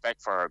lot of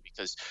respect for her,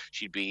 because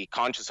she'd be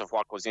conscious of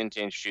what goes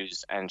into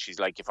interviews, and she's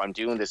like, if I'm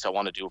doing this, I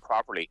want to do it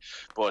properly.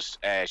 But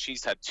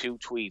she's had 2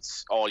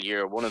 tweets all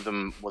year. One of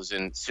them was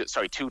two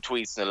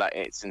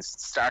tweets since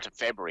the start of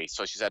February,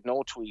 so she's had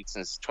no tweets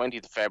since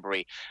 20th of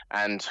February,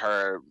 and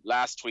her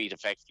last tweet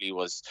effectively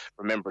was,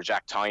 remember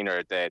Jack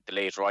Tyner, the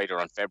late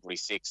writer, on February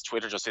 6th.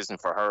 Twitter just isn't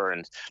for her.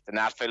 And the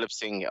Nat Phillips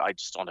thing, I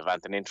just don't have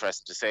anything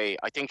interesting to say.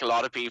 I think a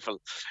lot of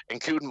people,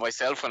 including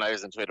myself when I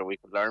was on Twitter, we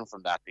could learn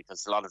from that,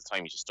 because a lot of the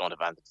time you just don't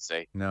have anything to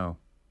say. No.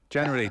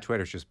 Generally,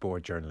 Twitter's just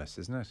bored journalists,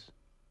 isn't it?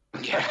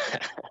 Yeah.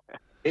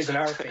 It's an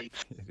hour feed.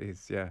 It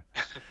is, yeah.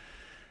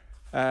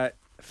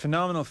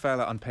 Phenomenal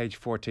fella on page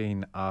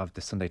 14 of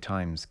the Sunday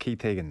Times,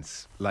 Keith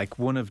Higgins. Like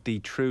one of the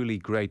truly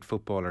great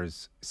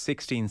footballers.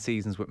 16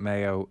 seasons with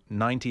Mayo,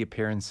 90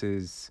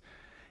 appearances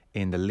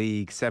in the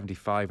league,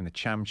 75 in the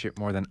championship,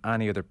 more than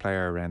any other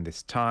player around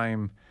this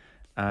time.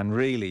 And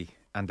really,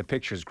 and the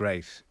picture's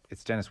great,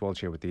 it's Dennis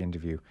Walsh here with the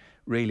interview.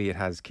 Really, it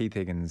has Keith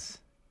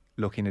Higgins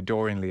looking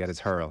adoringly at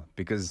his hurl,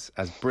 because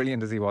as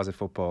brilliant as he was at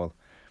football,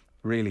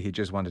 really he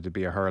just wanted to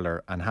be a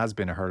hurler, and has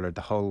been a hurler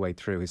the whole way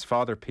through. His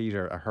father,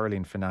 Peter, a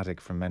hurling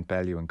fanatic from Mount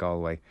Bellew in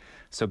Galway.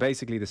 So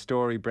basically the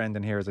story,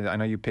 Brendan, here is, I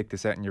know you picked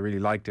this out and you really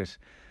liked it.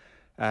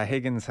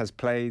 Higgins has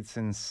played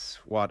since,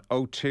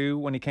 2002,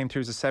 when he came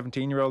through as a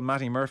 17-year-old.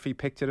 Matty Murphy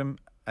picked at him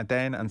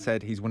and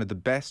said he's one of the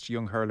best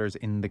young hurlers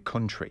in the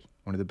country.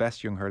 One of the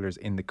best young hurlers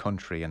in the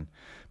country, and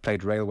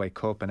played Railway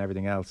Cup and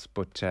everything else.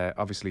 But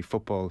obviously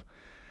football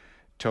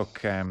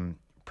took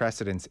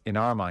precedence in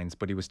our minds,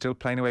 but he was still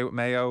playing away with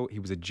Mayo. He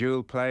was a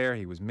dual player.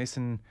 He was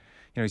missing,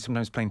 he's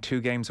sometimes playing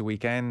 2 games a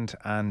weekend,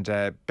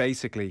 and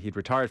basically he'd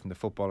retired from the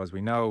football, as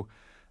we know,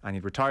 and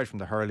he'd retired from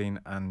the hurling,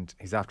 and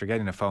he's after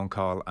getting a phone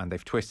call and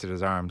they've twisted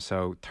his arm.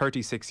 So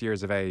 36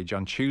 years of age,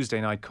 on Tuesday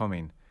night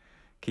coming,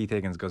 Keith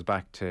Higgins goes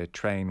back to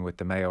train with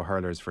the Mayo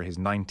Hurlers for his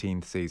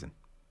 19th season.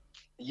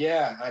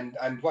 Yeah,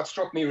 and what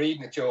struck me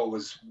reading it, Joe,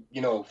 was,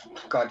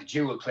 God, the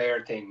dual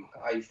player thing.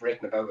 I've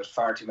written about it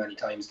far too many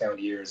times down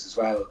the years as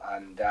well.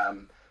 And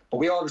but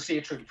we always see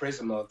it through the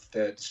prism of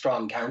the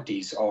strong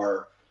counties,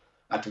 or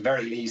at the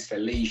very least a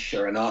Laois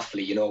or an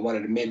Offaly, one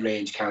of the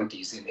mid-range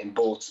counties in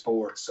both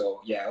sports. So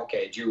yeah,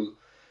 okay,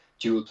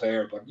 dual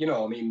player. But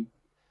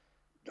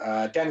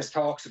Dennis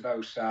talks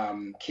about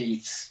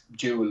Keith's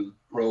dual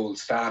role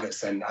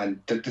status, and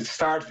the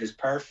start of it is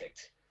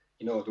perfect.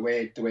 The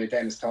way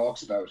Dennis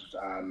talks about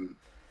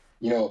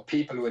it.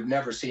 People who had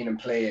never seen him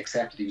play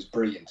accepted he was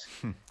brilliant.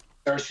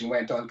 Assertion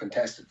went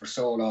uncontested for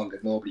so long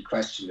that nobody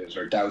questioned it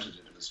or doubted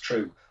it was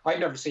true. I've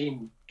never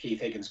seen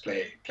Keith Higgins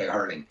play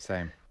hurling.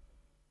 Same.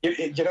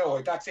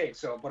 That's it.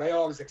 So, but I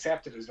always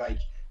accepted it as like,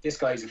 this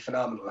guy's a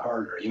phenomenal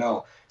hurler.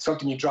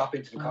 Something you drop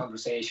into the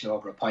conversation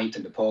over a pint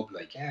in the pub,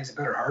 like, yeah, he's a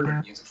better hurler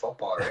than he's a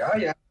footballer. Oh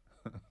yeah.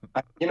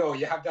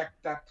 You have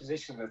that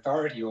position of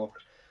authority over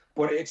it.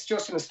 But it's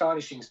just an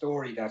astonishing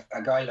story that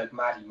a guy like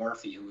Matty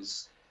Murphy,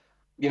 who's,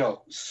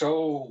 Matty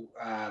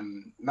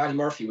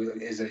Murphy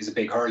is a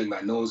big hurling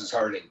man, knows his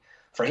hurling.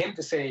 For him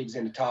to say he was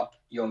in the top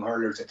young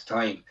hurlers at the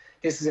time,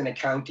 this is in a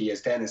county,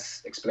 as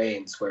Dennis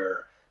explains,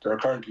 where there are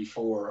currently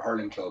 4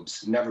 hurling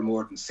clubs, never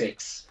more than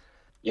 6.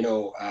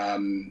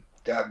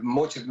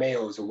 Much of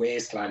Mayo is a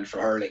wasteland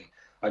for hurling.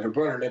 I have a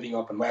brother living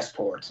up in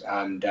Westport,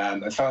 and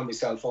I found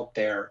myself up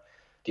there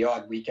the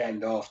odd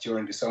weekend off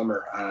during the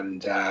summer,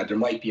 and there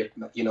might be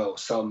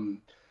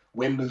some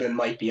Wimbledon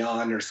might be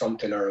on or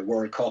something, or a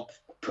World Cup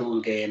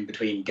pool game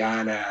between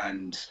Ghana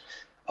and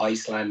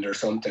Iceland or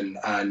something,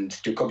 and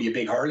there could be a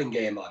big hurling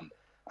game on,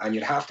 and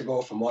you'd have to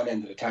go from one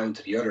end of the town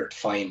to the other to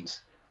find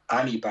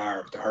any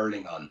bar with the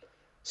hurling on.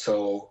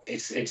 So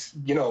it's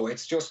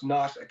just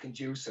not a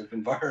conducive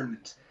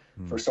environment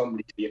for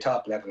somebody to be a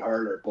top level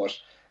hurler. But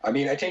I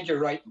think you're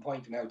right in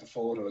pointing out the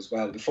photo as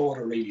well. The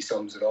photo really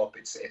sums it up.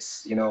 It's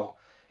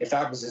if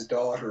that was his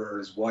daughter or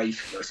his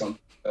wife or something,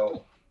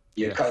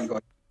 you'd kind of go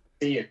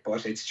see it.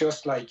 But it's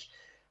just like,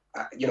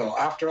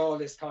 after all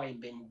this time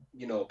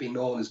being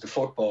known as the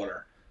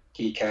footballer,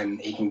 he can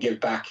give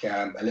back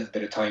a little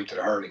bit of time to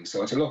the hurling.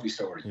 So it's a lovely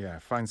story. Yeah,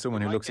 find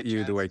someone who looks at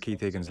you the way Keith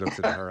Higgins looks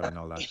at the hurl and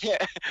all that.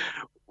 Yeah,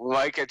 we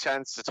might get a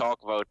chance to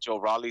talk about Joe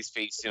Rowley's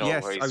piece,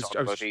 yes, where he's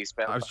talking about East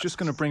Belfast. I was just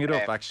going to bring it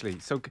up, actually.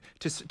 So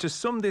to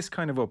sum this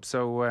kind of up,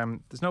 so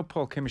there's no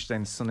Paul Kimmich today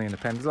in Sunday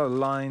Independent. There's a lot of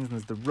lines, and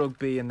there's the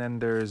rugby, and then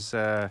there's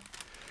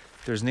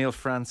Neil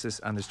Francis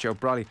and there's Joe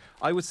Brolly.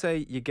 I would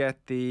say you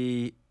get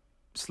the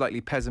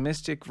slightly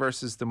pessimistic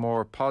versus the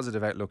more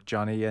positive outlook,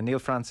 Johnny. Neil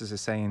Francis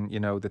is saying,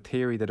 the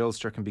theory that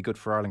Ulster can be good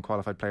for Ireland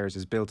qualified players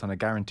is built on a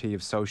guarantee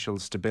of social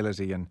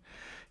stability, and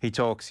he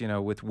talks,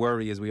 with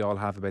worry, as we all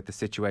have, about the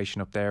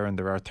situation up there, and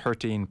there are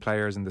 13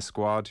 players in the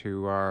squad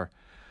who are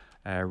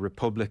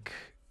Republic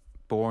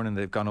born, and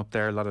they've gone up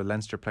there. A lot of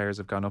Leinster players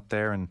have gone up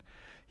there, and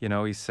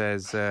he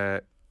says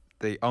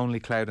the only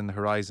cloud on the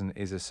horizon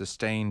is a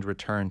sustained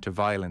return to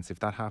violence. If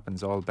that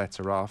happens, all bets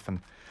are off.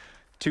 And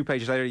 2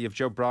 pages later, you have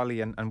Joe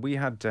Brolly, and we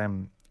had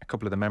a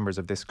couple of the members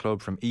of this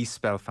club from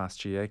East Belfast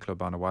GA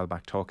Club on a while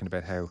back talking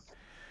about how,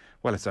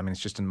 well, it's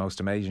just the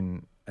most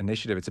amazing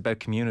initiative. It's about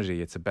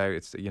community. It's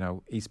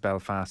East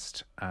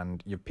Belfast,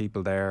 and you have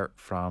people there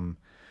from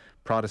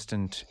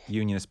Protestant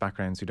unionist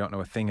backgrounds who don't know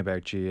a thing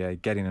about GA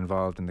getting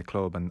involved in the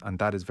club, and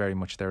that is very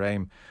much their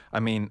aim.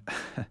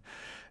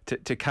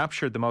 To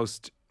capture the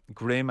most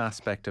grim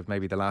aspect of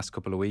maybe the last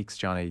couple of weeks,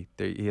 Johnny,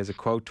 he has a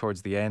quote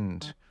towards the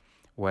end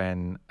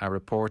when a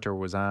reporter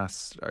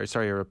asked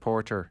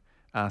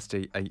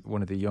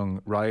one of the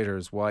young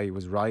rioters why he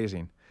was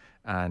rioting,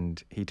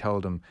 and he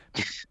told him,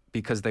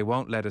 because they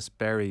won't let us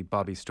bury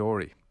Bobby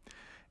Story,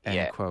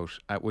 end quote,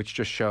 which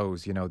just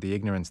shows, the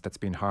ignorance that's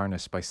been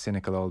harnessed by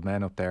cynical old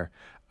men up there.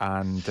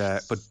 And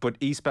but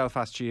East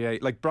Belfast GA,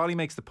 like Brolly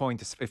makes the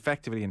point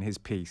effectively in his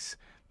piece,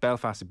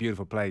 Belfast is a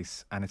beautiful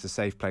place and it's a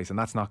safe place, and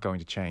that's not going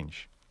to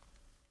change.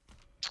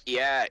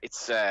 Yeah,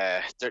 it's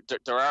there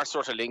are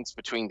sort of links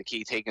between the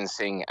Keith Higgins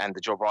thing and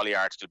the Joe Brolly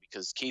article,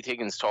 because Keith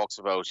Higgins talks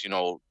about,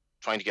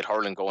 trying to get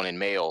hurling going in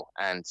Mayo,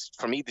 and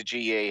for me the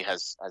GA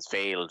has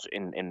failed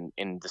in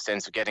the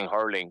sense of getting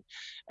hurling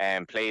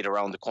played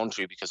around the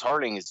country, because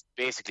hurling is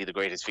basically the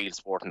greatest field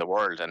sport in the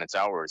world, and it's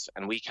ours,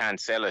 and we can't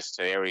sell it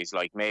to areas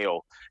like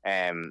Mayo,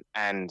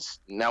 and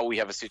now we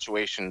have a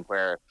situation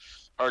where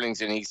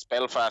hurling's in East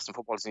Belfast and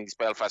football's in East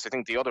Belfast. I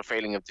think the other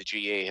failing of the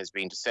GA has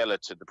been to sell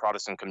it to the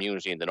Protestant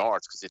community in the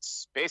north, because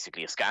it's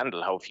basically a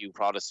scandal how few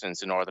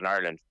Protestants in Northern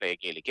Ireland play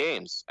Gaelic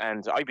games.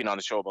 And I've been on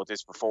a show about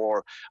this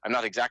before. I'm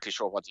not exactly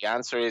sure what the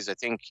answer is. I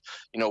think,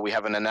 we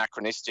have an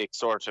anachronistic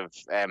sort of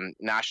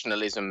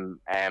nationalism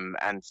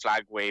and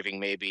flag waving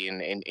maybe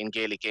in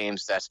Gaelic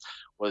games that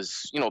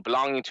was,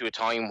 belonging to a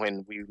time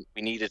when we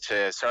needed to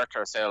assert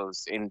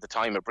ourselves in the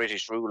time of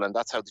British rule, and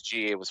that's how the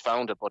GA was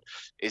founded, but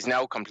is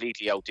now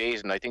completely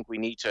outdated. And I think we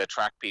need to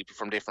attract people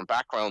from different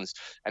backgrounds,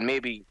 and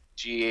maybe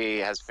GA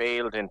has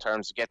failed in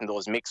terms of getting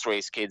those mixed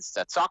race kids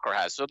that soccer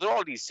has. So there are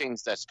all these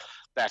things that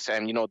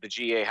the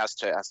GA has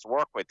to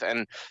work with.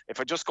 And if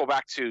I just go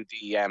back to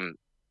the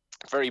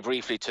very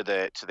briefly to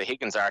the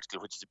Higgins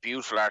article, which is a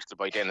beautiful article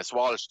by Dennis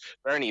Walsh.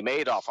 Bernie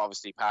Madoff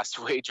obviously passed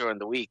away during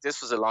the week.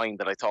 This was a line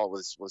that I thought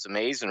was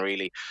amazing,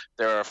 really.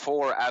 There are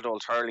 4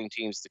 adult hurling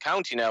teams in the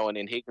county now, and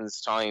in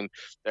Higgins' time,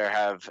 there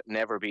have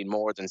never been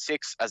more than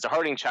 6. As the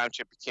hurling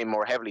championship became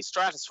more heavily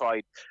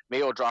stratified,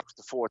 Mayo dropped to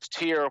the 4th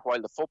tier,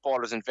 while the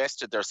footballers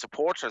invested their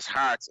supporters'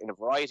 hearts in a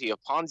variety of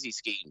Ponzi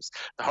schemes.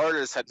 The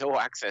hurlers had no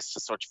access to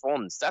such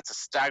funds. That's a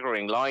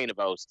staggering line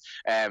about,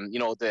 a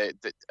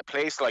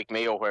place like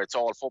Mayo where it's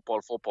all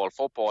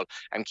football,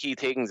 and Keith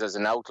Higgins as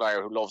an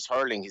outlier who loves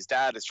hurling. His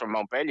dad is from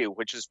Mount Bellew,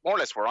 which is more or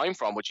less where I'm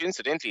from, which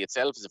incidentally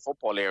itself is a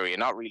football area,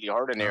 not really a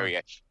hurling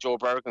area, Joe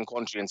Bergen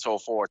country and so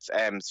forth.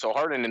 So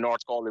hurling in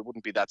North Galway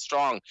wouldn't be that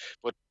strong,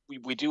 but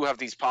we do have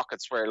these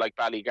pockets where, like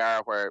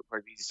Ballygar, where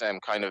these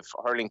kind of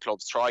hurling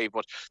clubs thrive.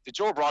 But the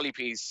Joe Brawley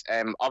piece,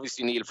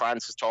 obviously Neil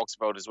Francis talks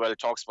about as well. It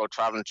talks about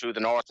travelling through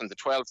the north on the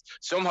 12th.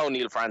 Somehow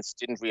Neil Francis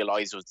didn't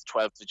realise it was the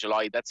 12th of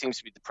July. That seems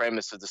to be the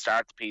premise of the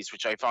start of the piece,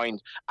 which I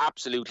find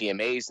absolutely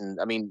amazing.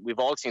 I mean, we've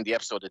all seen the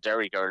episode of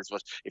Derry Girls,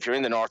 but if you're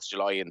in the north of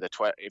July and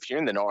if you're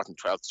in the north on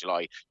 12th of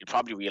July, you'd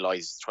probably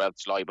realise it's 12th of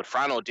July. But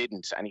Frano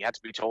didn't, and he had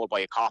to be told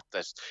by a cop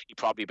that he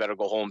probably better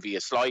go home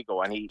via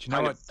Sligo. And he, do you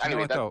know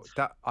what,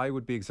 that I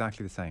would be exactly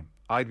the same.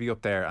 I'd be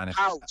up there, and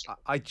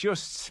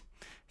it's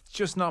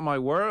just not my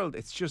world.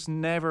 It's just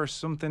never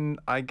something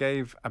I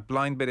gave a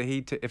blind bit of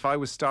heed to. If I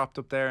was stopped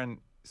up there and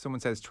someone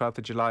says 12th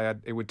of July,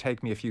 it would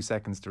take me a few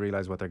seconds to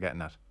realise what they're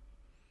getting at.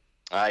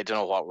 I don't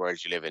know what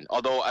world you live in.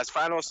 Although, as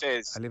Frano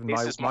says, I live in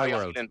this is my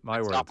world. island, my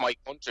it's world. not my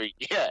country.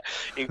 Yeah,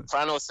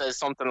 Frano says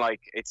something like,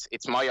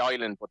 it's my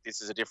island, but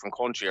this is a different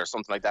country, or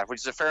something like that,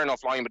 which is a fair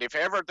enough line. But if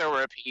ever there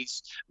were a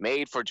piece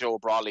made for Joe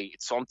Brawley,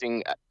 it's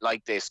something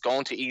like this,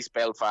 going to East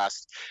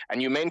Belfast.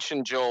 And you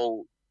mentioned,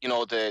 Joe,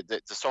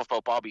 the stuff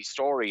about Bobby's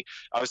story.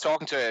 I was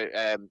talking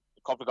to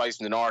a couple of guys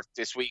in the north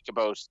this week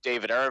about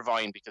David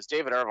Irvine, because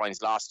David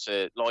Irvine's loss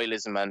to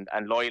loyalism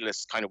and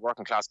loyalist kind of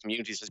working class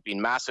communities has been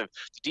massive.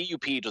 The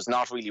DUP does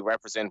not really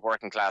represent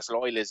working class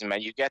loyalism,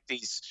 and you get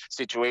these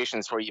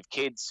situations where you have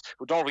kids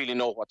who don't really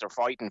know what they're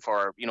fighting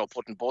for,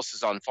 putting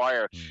buses on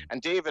fire.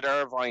 And David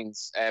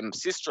Irvine's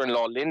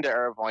sister-in-law, Linda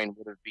Irvine,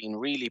 would have been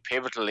really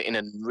pivotal in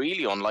a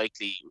really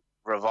unlikely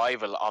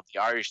revival of the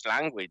Irish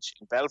language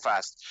in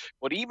Belfast.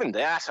 But even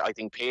that, I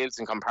think, pales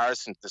in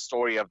comparison to the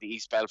story of the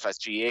East Belfast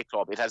GA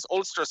club. It has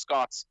Ulster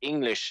Scots,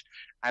 English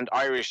and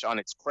Irish on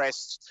its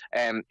crest.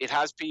 It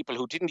has people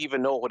who didn't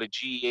even know what a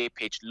GA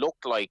pitch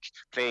looked like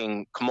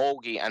playing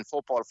camogie and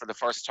football for the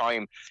first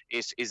time.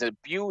 It is a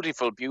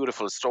beautiful,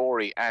 beautiful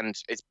story, and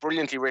it's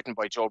brilliantly written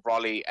by Joe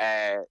Brawley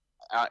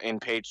in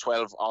page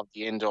 12 of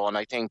the Indo, and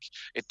I think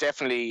it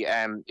definitely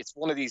it's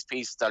one of these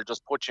pieces that'll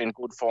just put you in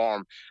good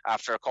form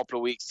after a couple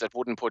of weeks that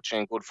wouldn't put you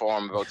in good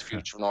form about the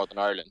future of Northern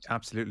Ireland.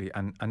 Absolutely,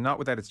 and not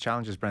without its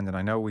challenges, Brendan.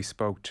 I know we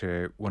spoke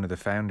to one of the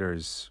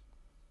founders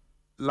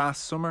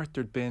last summer.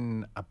 There'd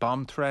been a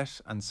bomb threat,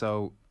 and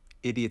so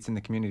idiots in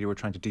the community were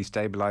trying to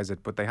destabilise it,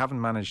 but they haven't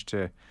managed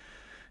to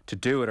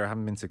do it, or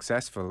haven't been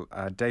successful.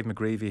 Dave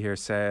McGreevy here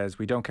says,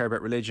 we don't care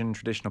about religion,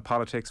 traditional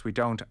politics. We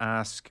don't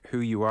ask who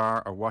you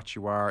are or what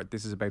you are.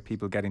 This is about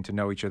people getting to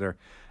know each other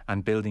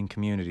and building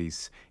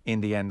communities.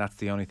 In the end, that's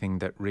the only thing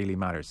that really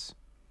matters.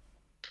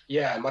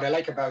 Yeah, and what I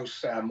like about,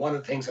 one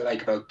of the things I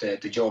like about the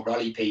Joe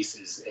Brawley piece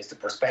is the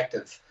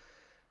perspective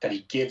that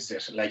he gives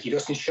it. Like, he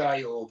doesn't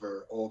shy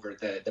over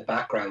the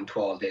background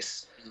to all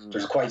this.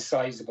 There's a quite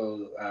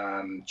sizable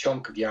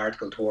chunk of the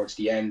article towards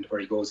the end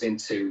where he goes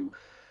into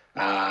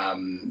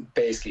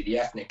basically the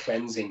ethnic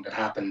cleansing that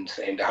happened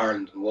in the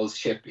Harland and Wolff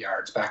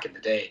shipyards back in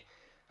the day,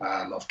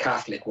 of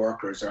Catholic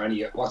workers, or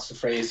what's the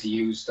phrase he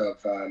used,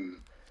 of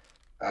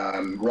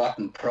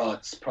rotten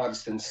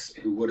Protestants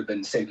who would have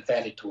been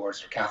sympathetic towards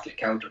their Catholic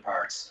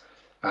counterparts.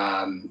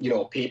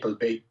 People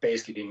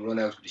basically being run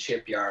out of the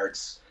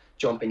shipyards,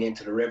 jumping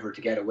into the river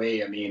to get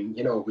away. I mean,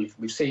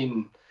 we've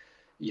seen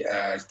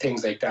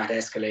things like that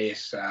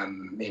escalate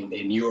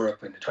in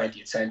Europe in the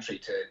 20th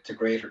century to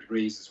greater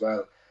degrees as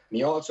well. And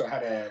he also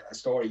had a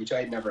story which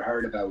I'd never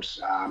heard about,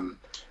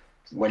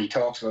 when he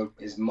talks about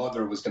his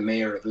mother was the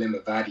mayor of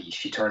Limavady.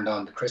 She turned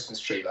on the Christmas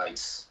tree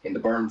lights in the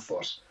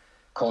Burnfoot,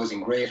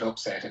 causing great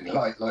upset in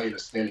the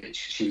Loyalist village.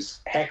 She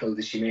was heckled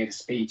as she made a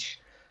speech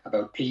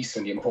about peace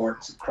and the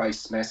importance of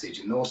Christ's message,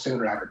 and no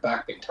sooner had her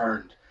back been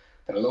turned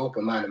than a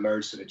local man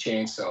emerged with a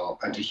chainsaw,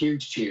 and to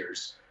huge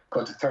cheers,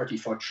 cut a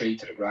 30-foot tree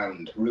to the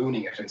ground,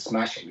 ruining it and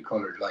smashing the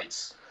coloured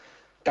lights.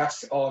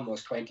 That's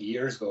almost 20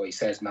 years ago, he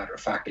says, matter of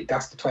fact.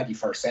 That's the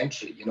 21st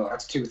century, you know,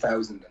 that's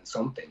 2000 and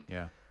something.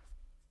 Yeah.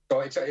 So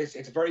it's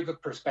a very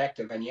good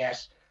perspective, and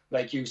yet,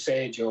 like you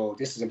say, Joe,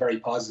 this is a very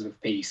positive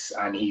piece,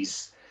 and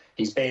he's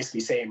basically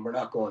saying we're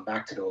not going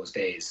back to those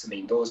days. I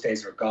mean, those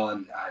days are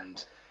gone,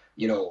 and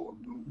you know,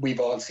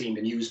 we've all seen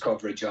the news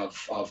coverage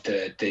of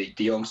the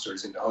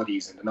youngsters in the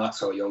hoodies and the not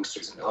so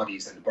youngsters in the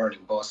hoodies and the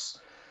burning bus.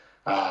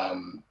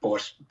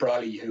 But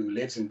Brawley, who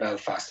lives in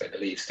Belfast, I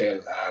believe,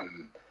 still,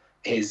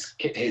 his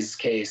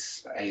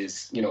case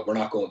is, you know, we're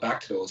not going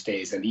back to those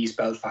days, and the East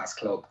Belfast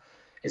Club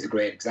is a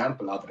great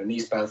example of it. And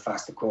East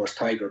Belfast, of course,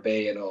 Tiger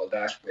Bay and all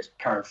that, with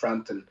Carl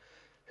Frampton,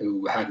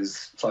 who had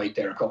his fight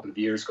there a couple of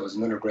years ago, is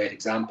another great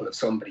example of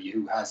somebody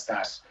who has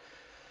that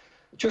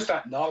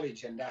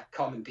knowledge and that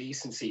common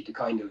decency to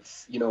kind of,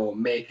 you know,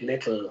 make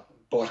little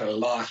but a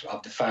lot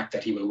of the fact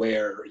that he will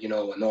wear, you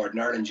know, a Northern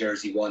Ireland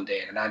jersey one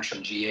day and an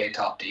Antrim GA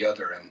top the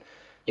other. And,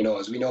 you know,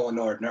 as we know, in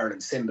Northern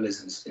Ireland,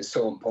 symbolism is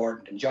so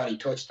important. And Johnny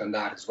touched on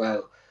that as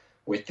well,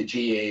 with the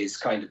GA's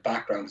kind of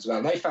background as well.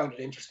 And I found it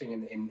interesting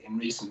in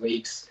recent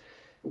weeks.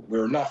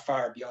 We're not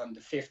far beyond the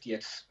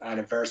 50th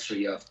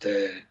anniversary of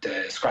the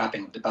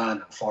scrapping of the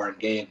ban on foreign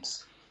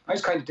games. I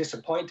was kind of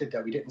disappointed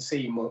that we didn't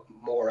see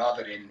more of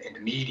it in the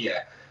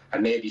media,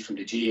 and maybe from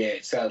the GA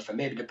itself, and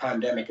maybe the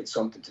pandemic had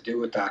something to do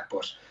with that.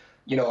 But,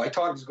 you know, I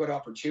thought it was a good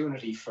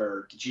opportunity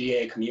for the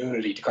GA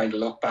community to kind of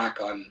look back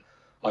on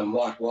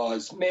what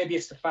was. Maybe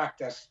it's the fact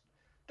that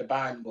the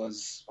ban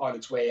was on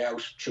its way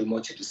out through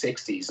much of the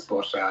 60s,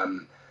 but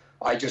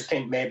I just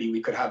think maybe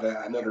we could have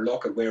another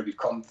look at where we've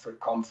come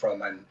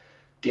from, and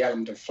the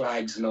element of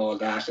flags and all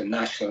that, and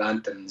national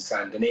anthems,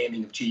 and the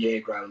naming of GA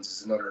grounds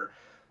is another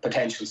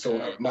potential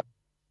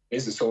a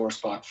sore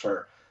spot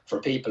for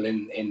people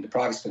in the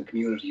Protestant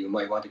community who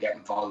might want to get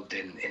involved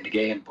in the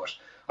game. But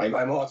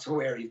I'm also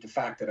wary of the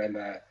fact that I'm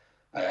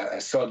a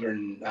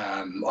Southern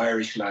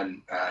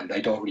Irishman, and I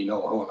don't really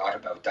know a whole lot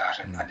about that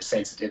and the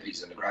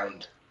sensitivities on the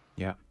ground.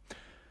 Yeah.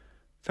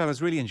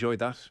 Fellas, really enjoyed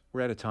that.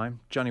 We're out of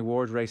time. Johnny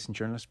Ward, racing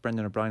journalist,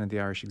 Brendan O'Brien and the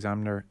Irish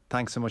Examiner.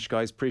 Thanks so much,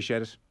 guys.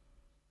 Appreciate it.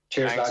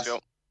 Cheers, Thanks, lads. Joe.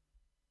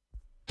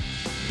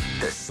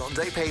 The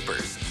Sunday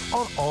Papers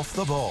on Off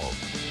the Ball.